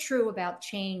 It's so true about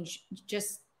change.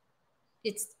 Just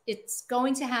it's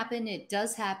going to happen. It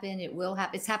does happen. It will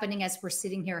happen. It's happening as we're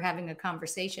sitting here having a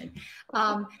conversation.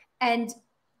 And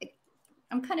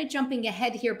I'm kind of jumping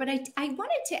ahead here, but I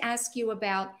wanted to ask you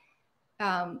about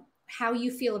how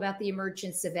you feel about the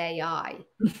emergence of AI,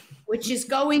 which is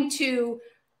going to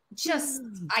just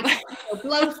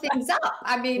blow things up.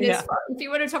 I mean, if you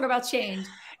want to talk about change.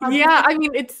 Yeah, I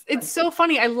mean, it's so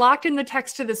funny. I locked in the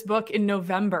text to this book in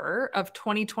November of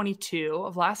 2022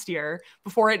 of last year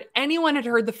before anyone had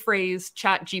heard the phrase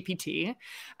Chat GPT.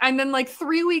 And then like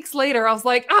 3 weeks later, I was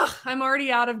like, oh, I'm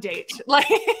already out of date. Like,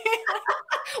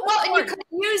 well, and you could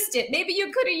have used it. Maybe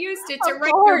you could have used it to write.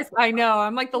 Of course, I know.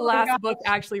 I'm like the last book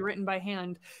actually written by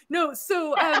hand. No,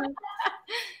 so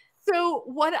so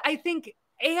what I think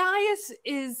AI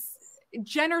is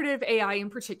generative AI in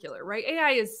particular, right?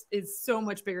 AI is so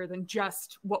much bigger than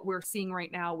just what we're seeing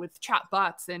right now with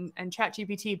chatbots and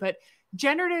ChatGPT, but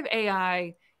generative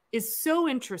AI is so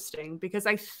interesting because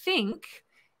I think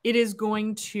it is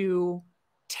going to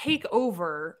take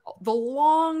over the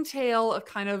long tail of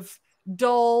kind of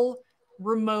dull,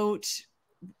 remote,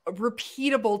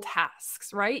 repeatable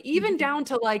tasks, right? Even down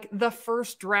to like the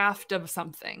first draft of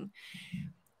something.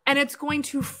 And it's going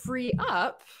to free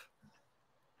up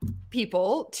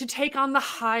people to take on the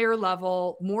higher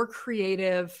level, more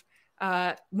creative,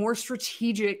 more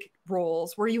strategic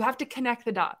roles where you have to connect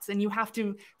the dots and you have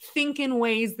to think in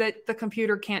ways that the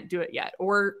computer can't do it yet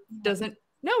or doesn't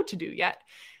know to do yet.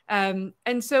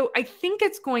 And so I think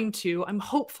it's going to, I'm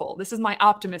hopeful, this is my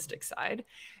optimistic side,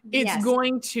 it's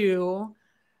going to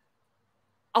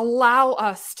allow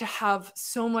us to have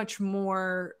so much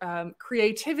more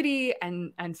creativity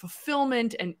and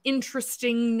fulfillment and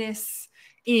interestingness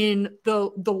in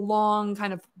the long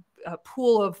kind of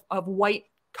pool of white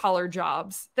collar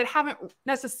jobs that haven't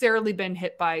necessarily been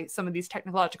hit by some of these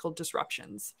technological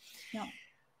disruptions. Yeah.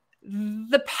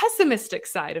 The pessimistic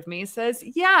side of me says,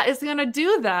 yeah, it's going to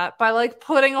do that by like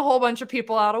putting a whole bunch of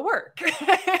people out of work.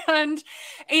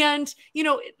 and, you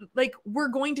know, like we're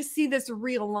going to see this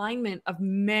realignment of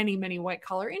many, many white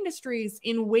collar industries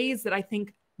in ways that I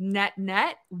think net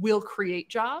will create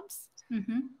jobs,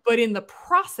 but in the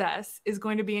process is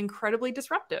going to be incredibly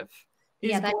disruptive.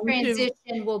 Yeah, that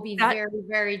transition will be very,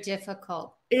 very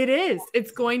difficult. It is.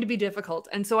 It's going to be difficult.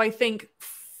 And so I think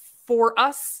for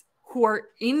us who are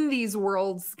in these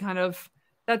worlds, kind of,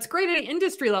 that's great at an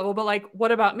industry level, but like,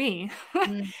 what about me?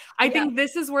 I think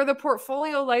this is where the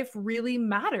portfolio life really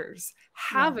matters.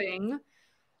 Having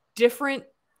different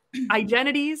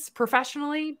identities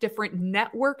professionally, different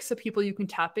networks of people you can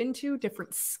tap into,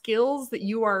 different skills that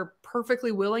you are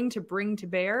perfectly willing to bring to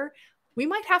bear. We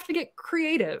might have to get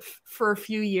creative for a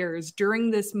few years during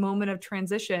this moment of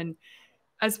transition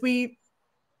as we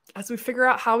figure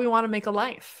out how we want to make a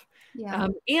life. Yeah.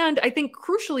 And I think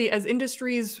crucially, as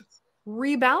industries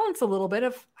rebalance a little bit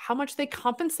of how much they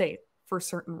compensate for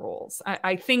certain roles.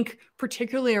 I think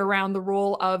particularly around the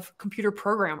role of computer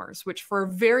programmers, which for a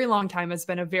very long time has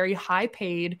been a very high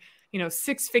paid, you know,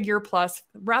 6-figure plus,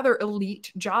 rather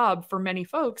elite job for many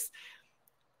folks.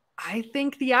 I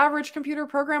think the average computer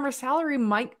programmer salary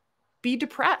might be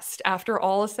depressed after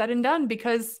all is said and done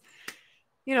because,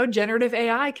 you know, generative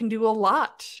AI can do a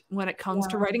lot when it comes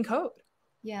to writing code.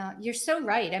 Yeah, you're so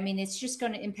right. I mean, it's just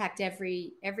going to impact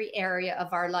every area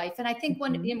of our life. And I think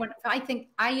I think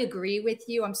I agree with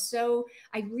you.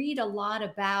 I read a lot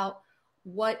about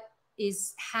what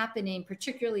is happening,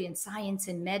 particularly in science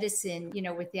and medicine, you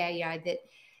know, with the AI that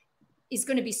is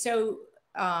going to be so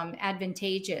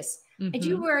advantageous. I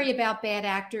do worry about bad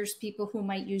actors, people who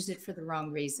might use it for the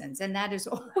wrong reasons. And that is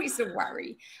always a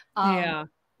worry.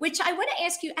 Which I want to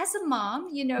ask you as a mom,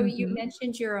 you know, you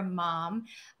mentioned you're a mom.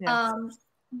 Yes.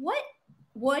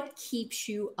 What keeps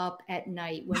you up at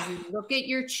night when you look at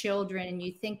your children and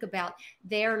you think about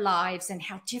their lives and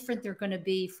how different they're going to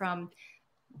be from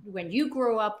when you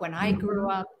grew up, when I grew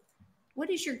up? What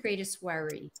is your greatest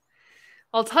worry?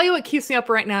 I'll tell you what keeps me up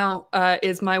right now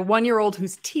is my 1-year-old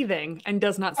who's teething and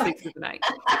does not sleep through the night.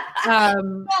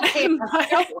 Don't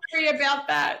worry about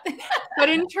that. But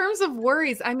in terms of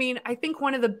worries, I mean, I think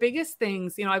one of the biggest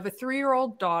things, you know, I have a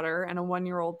 3-year-old daughter and a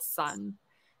 1-year-old son.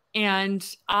 And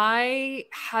I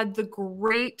had the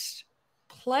great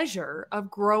pleasure of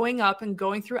growing up and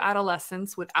going through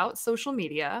adolescence without social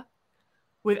media,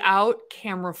 without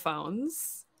camera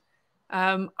phones.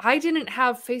 I didn't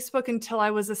have Facebook until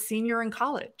I was a senior in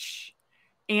college.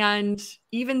 And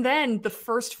even then, the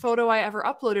first photo I ever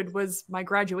uploaded was my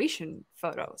graduation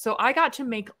photo. So I got to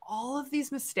make all of these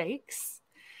mistakes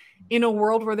in a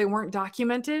world where they weren't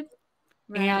documented,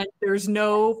 and there's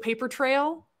no paper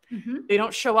trail. They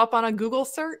don't show up on a Google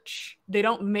search. They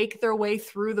don't make their way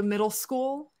through the middle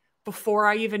school before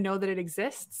I even know that it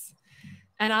exists.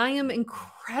 And I am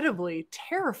incredibly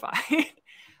terrified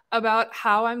about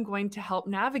how I'm going to help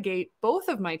navigate both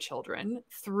of my children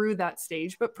through that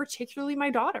stage, but particularly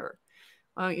my daughter.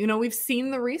 You know, we've seen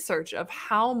the research of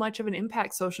how much of an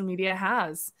impact social media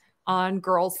has on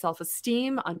girls'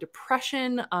 self-esteem, on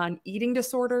depression, on eating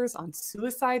disorders, on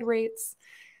suicide rates.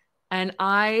 And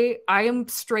I am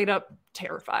straight up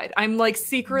terrified. I'm like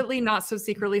secretly, not so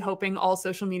secretly hoping all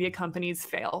social media companies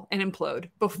fail and implode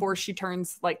before she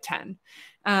turns like 10.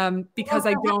 Because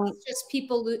I don't just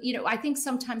people, you know, I think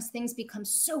sometimes things become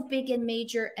so big and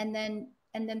major and then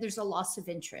there's a loss of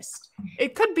interest.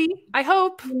 It could be, I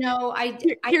hope. You know,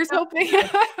 here's hoping.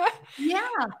 Yeah.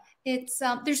 It's,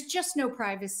 there's just no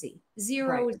privacy,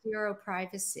 zero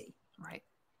privacy. Right.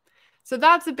 So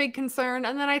that's a big concern.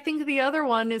 And then I think the other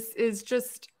one is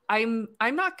just, I'm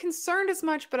not concerned as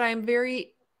much, but I'm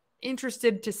very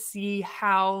interested to see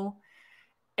how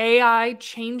AI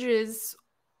changes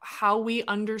how we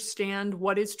understand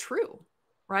what is true,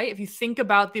 right? If you think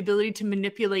about the ability to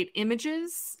manipulate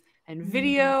images and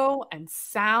video and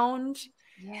sound,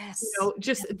 yes, you know,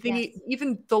 just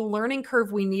even the learning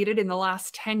curve we needed in the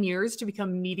last 10 years to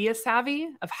become media savvy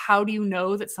of how do you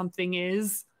know that something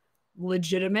is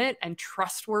legitimate and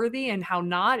trustworthy and how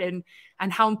not, and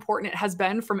how important it has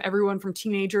been from everyone from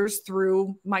teenagers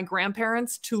through my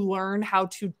grandparents to learn how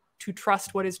to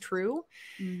trust what is true.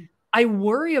 I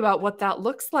worry about what that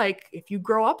looks like if you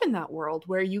grow up in that world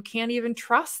where you can't even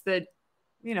trust that,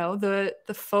 you know, the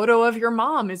photo of your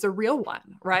mom is a real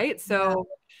one, right? So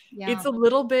it's a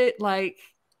little bit like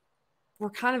we're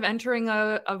kind of entering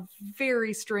a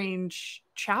very strange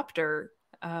chapter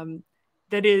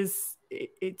that is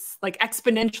it's like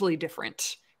exponentially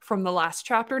different from the last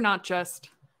chapter, not just,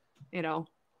 you know,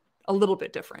 a little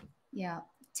bit different. Yeah.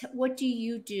 What do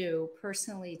you do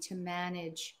personally to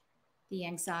manage the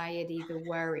anxiety, the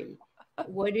worry?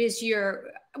 What is your,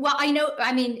 well,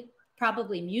 I mean,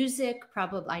 probably music,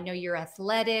 I know you're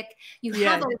athletic. You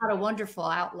have a lot of wonderful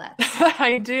outlets.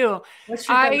 I do.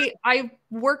 I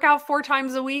work out 4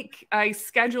 times a week. I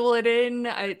schedule it in.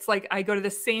 It's like I go to the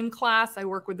same class. I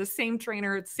work with the same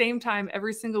trainer at the same time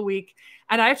every single week.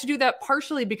 And I have to do that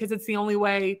partially because it's the only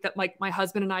way that like my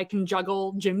husband and I can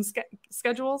juggle gym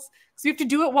schedules. So you have to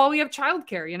do it while we have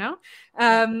childcare, you know?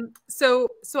 So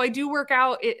I do work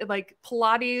out like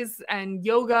Pilates and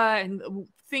yoga and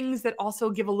things that also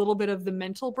give a little bit of the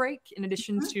mental break in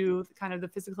addition to kind of the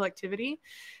physical activity.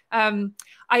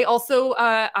 I also,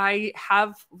 I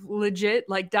have legit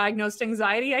like diagnosed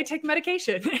anxiety. I take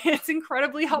medication. It's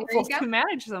incredibly helpful to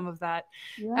manage some of that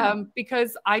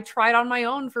because I tried on my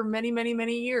own for many, many,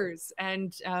 many years.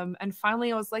 And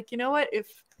finally I was like, you know what,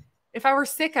 if I were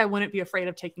sick, I wouldn't be afraid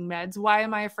of taking meds. Why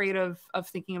am I afraid of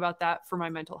thinking about that for my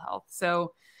mental health?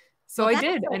 So I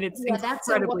did, and it's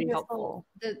incredibly helpful.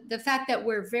 The fact that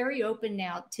we're very open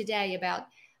now today about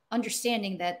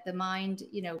understanding that the mind,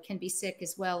 you know, can be sick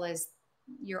as well as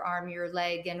your arm, your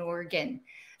leg, and organ.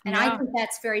 And I think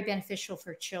that's very beneficial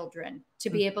for children to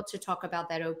be able to talk about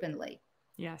that openly.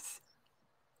 Yes.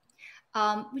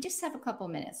 We just have a couple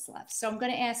minutes left. So I'm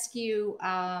going to ask you,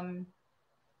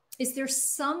 is there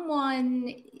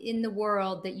someone in the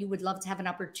world that you would love to have an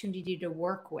opportunity to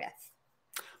work with?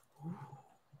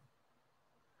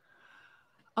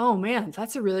 Oh man,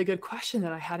 that's a really good question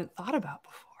that I hadn't thought about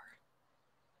before.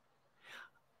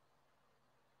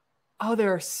 Oh,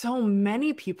 there are so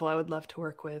many people I would love to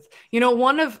work with. You know,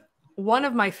 one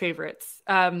of my favorites.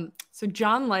 So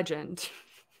John Legend.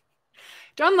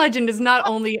 John Legend is not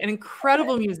only an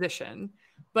incredible musician,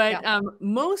 but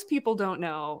most people don't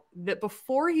know that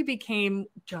before he became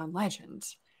John Legend,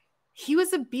 he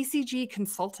was a BCG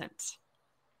consultant.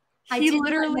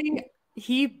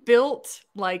 He built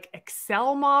like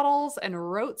Excel models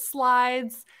and wrote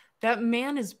slides. That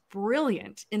man is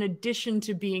brilliant in addition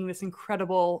to being this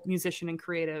incredible musician and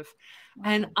creative.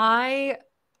 And I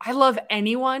love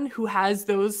anyone who has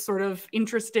those sort of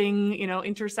interesting, you know,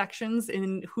 intersections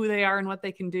in who they are and what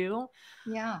they can do.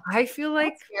 Yeah. I feel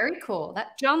like that's very cool.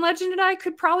 That John Legend and I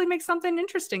could probably make something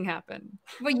interesting happen.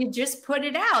 Well, you just put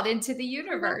it out into the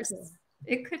universe.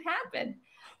 It could happen.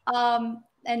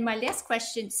 And my last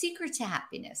question, secret to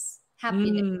happiness,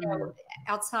 you know,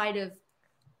 outside of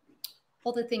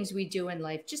all the things we do in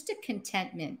life, just a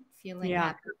contentment, feeling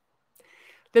happy.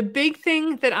 The big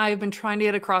thing that I've been trying to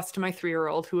get across to my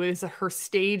 3-year-old, who is her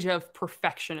stage of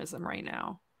perfectionism right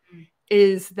now,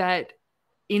 is that,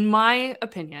 in my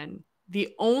opinion,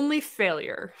 the only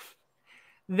failure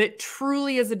that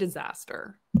truly is a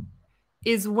disaster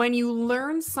is when you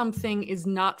learn something is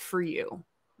not for you.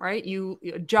 Right?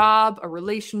 A job, a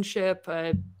relationship,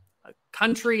 a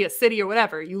country, a city, or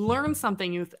whatever. You learn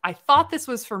something. I thought this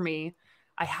was for me.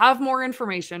 I have more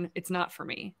information. It's not for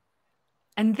me.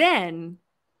 And then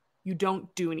you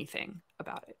don't do anything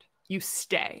about it. You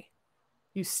stay.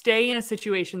 You stay in a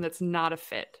situation that's not a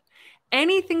fit.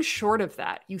 Anything short of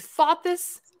that, you thought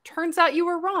this, turns out you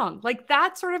were wrong. Like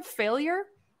that sort of failure,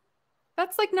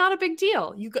 that's like not a big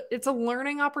deal. It's a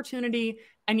learning opportunity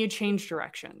and you change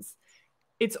directions.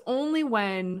 It's only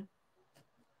when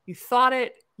you thought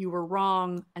it, you were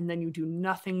wrong, and then you do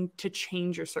nothing to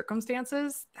change your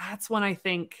circumstances. That's when I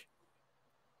think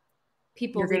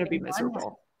you're going to be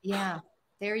miserable. Yeah,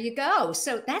 there you go.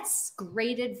 So that's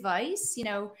great advice. You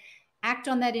know, act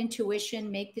on that intuition,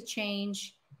 make the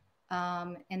change,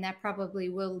 and that probably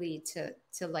will lead to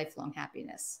lifelong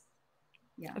happiness.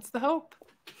 Yeah, that's the hope.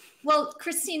 Well,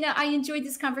 Christina, I enjoyed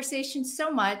this conversation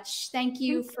so much. Thank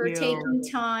you for taking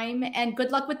time, and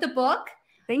good luck with the book.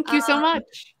 Thank you so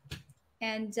much.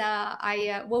 And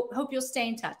I hope you'll stay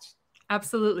in touch.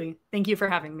 Absolutely. Thank you for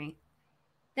having me.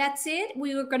 That's it.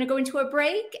 We are going to go into a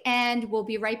break, and we'll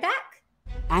be right back.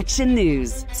 Action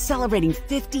News, celebrating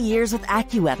 50 years with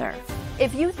AccuWeather.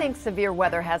 If you think severe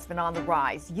weather has been on the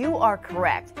rise, you are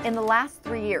correct. In the last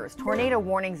 3 years, tornado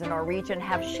warnings in our region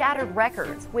have shattered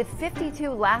records, with 52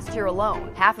 last year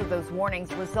alone. Half of those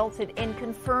warnings resulted in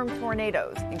confirmed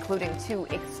tornadoes, including 2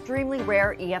 extremely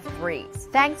rare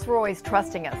EF3s. Thanks for always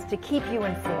trusting us to keep you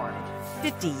informed.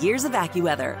 50 Years of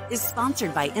AccuWeather is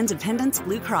sponsored by Independence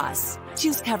Blue Cross.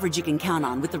 Choose coverage you can count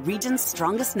on with the region's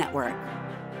strongest network.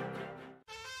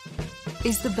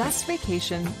 Is the best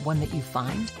vacation one that you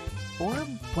find? Or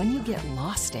one you get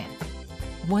lost in?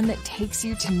 One that takes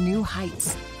you to new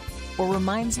heights? Or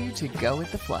reminds you to go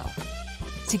with the flow?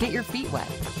 to get your feet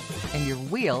wet and your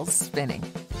wheels spinning.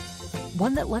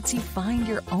 One that lets you find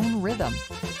your own rhythm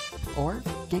or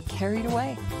get carried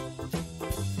away.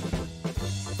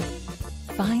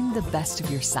 Find the best of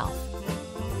yourself.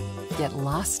 Get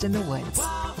lost in the woods.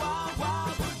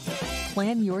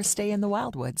 Plan your stay in the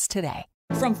Wildwoods today.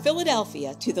 From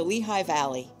Philadelphia to the Lehigh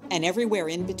Valley and everywhere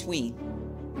in between.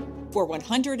 For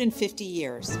 150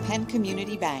 years, Penn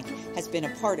Community Bank has been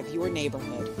a part of your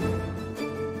neighborhood.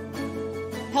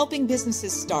 Helping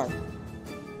businesses start,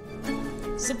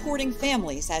 supporting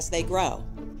families as they grow,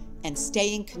 and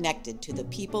staying connected to the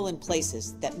people and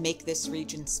places that make this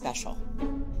region special.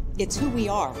 It's who we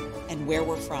are and where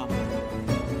we're from.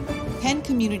 Penn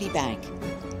Community Bank.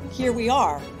 Here we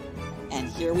are, and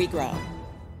here we grow.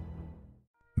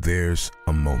 There's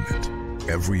a moment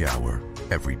every hour,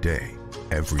 every day,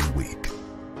 every week.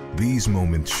 These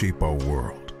moments shape our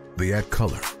world. They add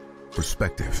color,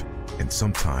 perspective, and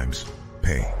sometimes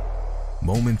pain.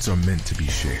 Moments are meant to be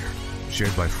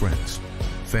shared by friends,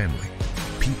 family,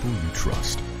 people you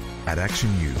trust. At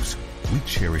Action News, we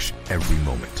cherish every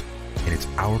moment, and it's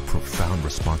our profound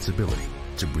responsibility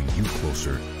to bring you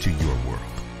closer to your world.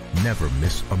 Never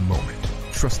miss a moment.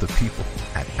 Trust the people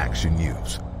at Action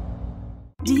News.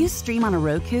 Do you stream on a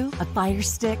Roku, a Fire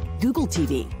Stick, Google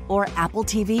TV, or Apple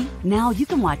TV? Now you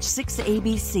can watch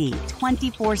 6ABC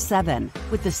 24/7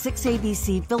 with the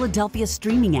 6ABC Philadelphia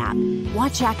streaming app.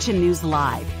 Watch Action News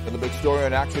live. And the big story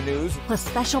on Action News. Plus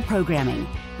special programming,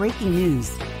 breaking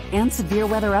news, and severe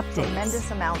weather updates.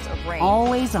 Tremendous amounts of rain.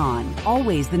 Always on.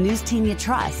 Always the news team you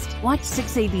trust. Watch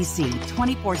 6ABC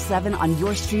 24/7 on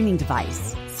your streaming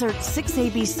device. Search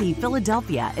 6ABC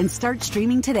Philadelphia and start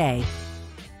streaming today.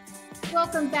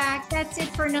 Welcome back. That's it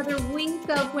for another week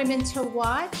of Women to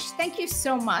Watch. Thank you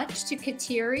so much to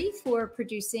Kateri for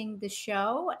producing the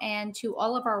show and to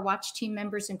all of our Watch team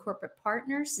members and corporate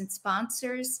partners and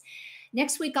sponsors.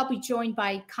 Next week, I'll be joined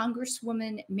by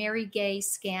Congresswoman Mary Gay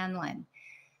Scanlon.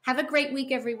 Have a great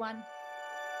week, everyone.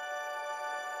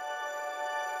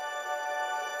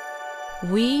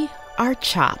 We are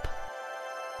CHOP,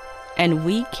 and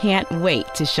we can't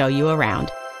wait to show you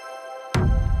around.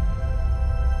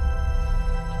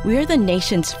 We're the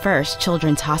nation's first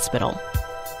children's hospital.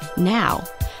 Now,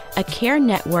 a care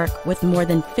network with more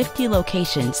than 50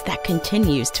 locations that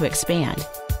continues to expand.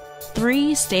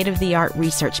 3 state-of-the-art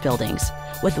research buildings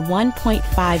with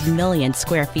 1.5 million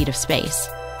square feet of space.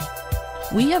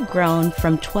 We have grown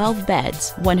from 12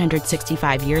 beds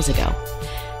 165 years ago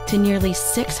to nearly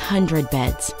 600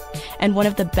 beds and one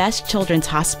of the best children's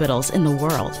hospitals in the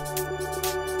world.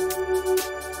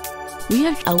 We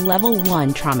have a level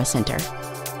 1 trauma center,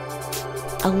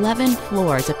 11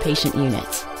 floors of patient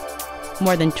units,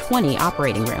 more than 20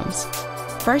 operating rooms,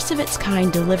 first of its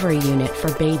kind delivery unit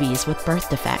for babies with birth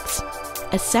defects,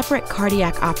 a separate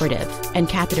cardiac operative and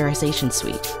catheterization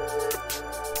suite,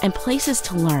 and places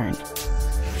to learn,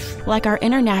 like our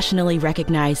internationally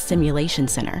recognized simulation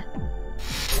center.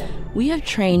 We have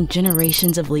trained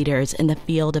generations of leaders in the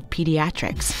field of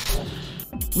pediatrics.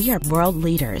 We are world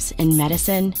leaders in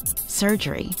medicine,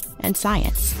 surgery, and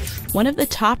science. One of the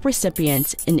top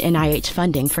recipients in NIH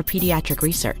funding for pediatric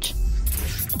research.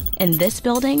 In this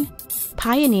building,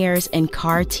 pioneers in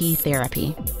CAR T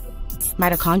therapy,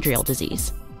 mitochondrial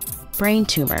disease, brain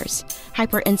tumors,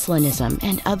 hyperinsulinism,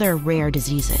 and other rare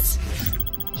diseases.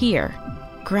 Here,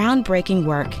 groundbreaking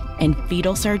work in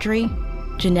fetal surgery,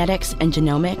 genetics and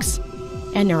genomics,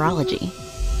 and neurology.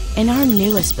 In our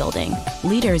newest building,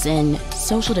 leaders in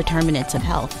social determinants of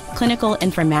health, clinical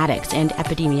informatics and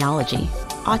epidemiology,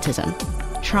 autism,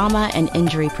 trauma and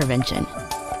injury prevention.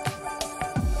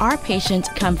 Our patients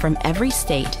come from every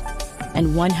state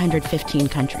and 115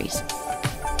 countries.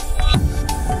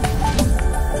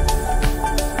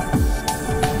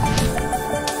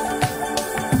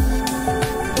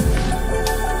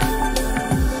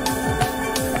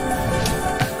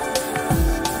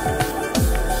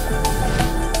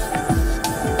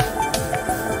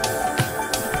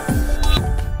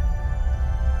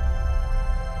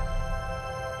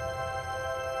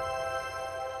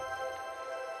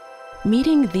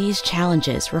 Meeting these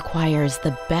challenges requires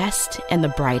the best and the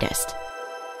brightest.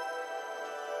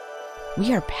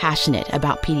 We are passionate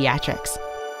about pediatrics.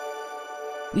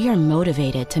 We are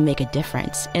motivated to make a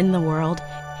difference in the world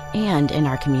and in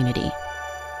our community.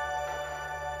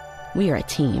 We are a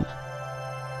team.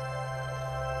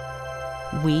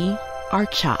 We are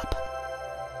CHOP.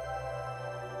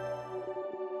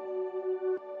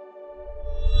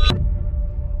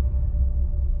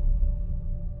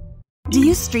 Do you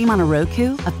you stream on a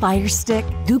Roku, a Fire Stick,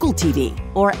 Google TV,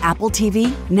 or Apple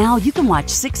TV? Now you can watch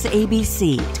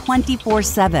 6ABC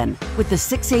 24/7 with the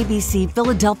 6ABC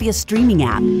Philadelphia streaming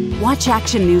app. Watch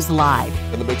Action News live.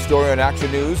 And the big story on Action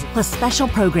News. Plus special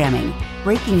programming,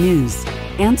 breaking news,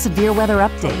 and severe weather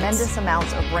updates. Tremendous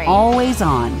amounts of rain. Always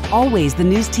on. Always the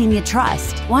news team you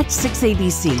trust. Watch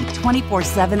 6ABC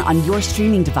 24/7 on your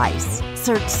streaming device.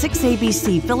 Search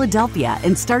 6ABC Philadelphia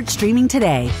and start streaming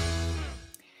today.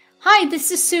 Hi, this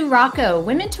is Sue Rocco.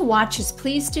 Women to Watch is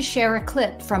pleased to share a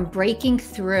clip from Breaking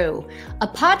Through, a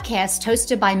podcast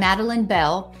hosted by Madeline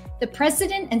Bell, the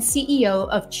president and CEO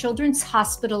of Children's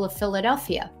Hospital of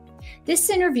Philadelphia. This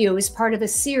interview is part of a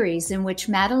series in which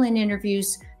Madeline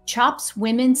interviews CHOP's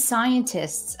women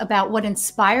scientists about what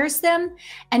inspires them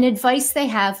and advice they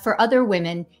have for other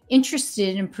women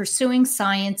interested in pursuing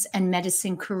science and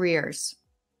medicine careers.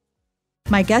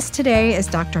 My guest today is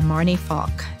Dr. Marnie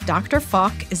Falk. Dr.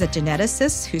 Falk is a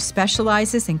geneticist who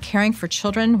specializes in caring for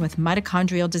children with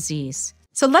mitochondrial disease.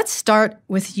 So let's start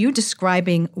with you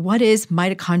describing what is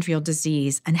mitochondrial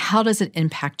disease and how does it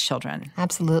impact children?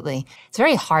 Absolutely. It's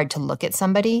very hard to look at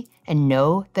somebody and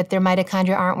know that their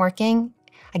mitochondria aren't working.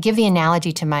 I give the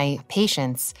analogy to my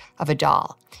patients of a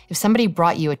doll. If somebody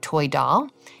brought you a toy doll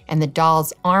and the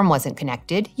doll's arm wasn't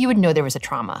connected, you would know there was a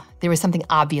trauma. There was something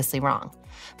obviously wrong.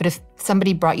 But if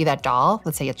somebody brought you that doll,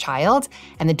 let's say a child,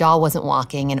 and the doll wasn't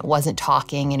walking and it wasn't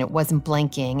talking and it wasn't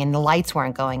blinking and the lights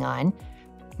weren't going on,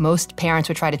 most parents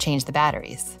would try to change the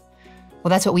batteries. Well,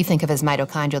 that's what we think of as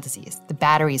mitochondrial disease. The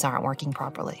batteries aren't working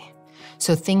properly.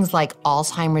 So things like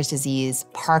Alzheimer's disease,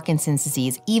 Parkinson's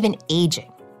disease, even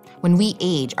aging. When we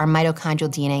age, our mitochondrial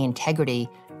DNA integrity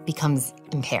becomes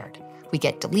impaired. We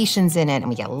get deletions in it and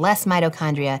we get less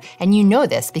mitochondria. And you know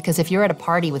this because if you're at a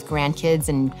party with grandkids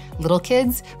and little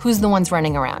kids, who's the ones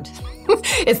running around?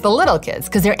 It's the little kids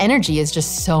because their energy is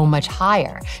just so much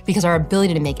higher because our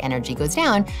ability to make energy goes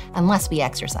down unless we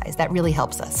exercise. That really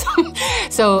helps us.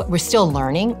 So we're still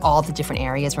learning all the different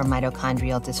areas where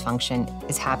mitochondrial dysfunction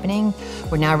is happening.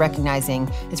 We're now recognizing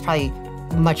it's probably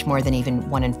much more than even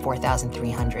 1 in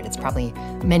 4,300. It's probably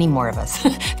many more of us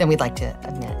than we'd like to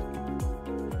admit.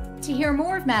 To hear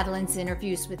more of Madeline's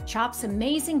interviews with CHOP's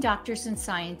amazing doctors and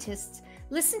scientists,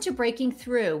 listen to Breaking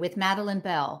Through with Madeline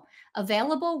Bell,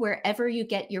 available wherever you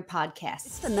get your podcasts.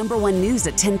 It's the #1 news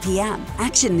at 10 p.m.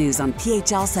 Action News on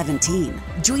PHL 17.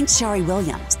 Join Shari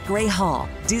Williams, Gray Hall,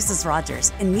 Deuces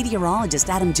Rogers, and meteorologist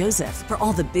Adam Joseph for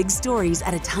all the big stories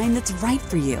at a time that's right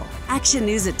for you. Action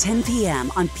News at 10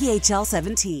 p.m. on PHL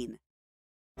 17.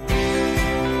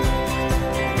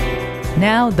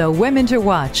 Now, the Women to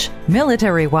Watch,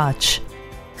 Military Watch.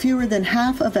 Fewer than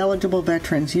half of eligible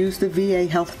veterans use the VA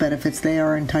health benefits they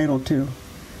are entitled to.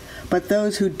 But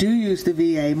those who do use the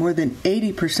VA, more than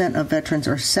 80% of veterans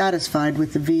are satisfied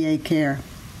with the VA care.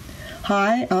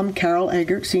 Hi, I'm Carol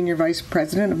Eggert, Senior Vice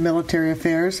President of Military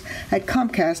Affairs at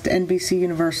Comcast NBC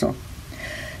Universal.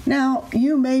 Now,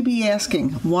 you may be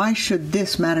asking, why should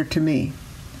this matter to me?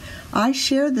 I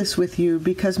share this with you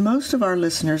because most of our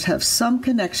listeners have some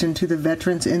connection to the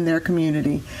veterans in their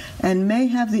community and may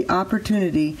have the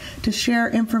opportunity to share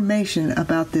information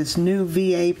about this new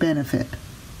VA benefit.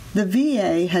 The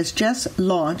VA has just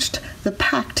launched the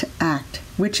PACT Act,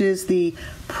 which is the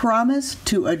Promise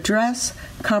to Address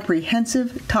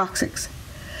Comprehensive Toxics,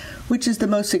 which is the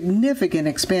most significant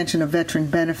expansion of veteran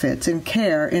benefits and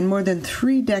care in more than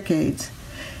 3 decades.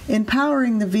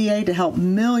 Empowering the VA to help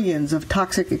millions of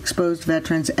toxic-exposed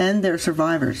veterans and their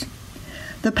survivors.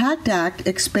 The PACT Act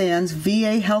expands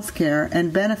VA health care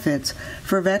and benefits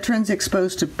for veterans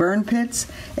exposed to burn pits,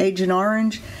 Agent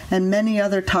Orange, and many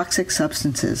other toxic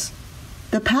substances.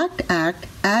 The PACT Act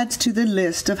adds to the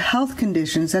list of health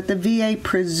conditions that the VA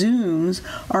presumes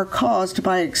are caused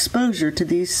by exposure to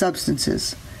these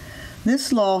substances.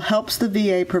 This law helps the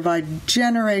VA provide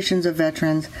generations of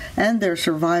veterans and their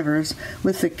survivors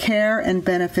with the care and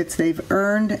benefits they've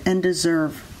earned and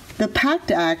deserve. The PACT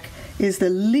Act is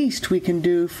the least we can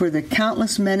do for the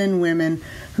countless men and women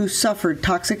who suffered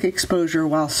toxic exposure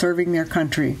while serving their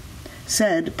country,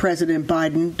 said President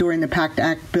Biden during the PACT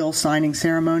Act bill signing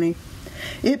ceremony.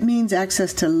 It means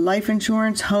access to life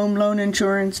insurance, home loan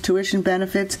insurance, tuition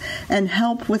benefits, and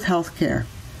help with health care.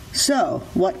 So,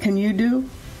 what can you do?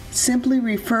 Simply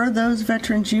refer those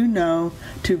veterans you know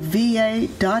to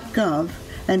va.gov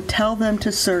and tell them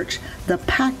to search the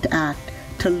PACT Act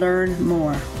to learn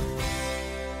more.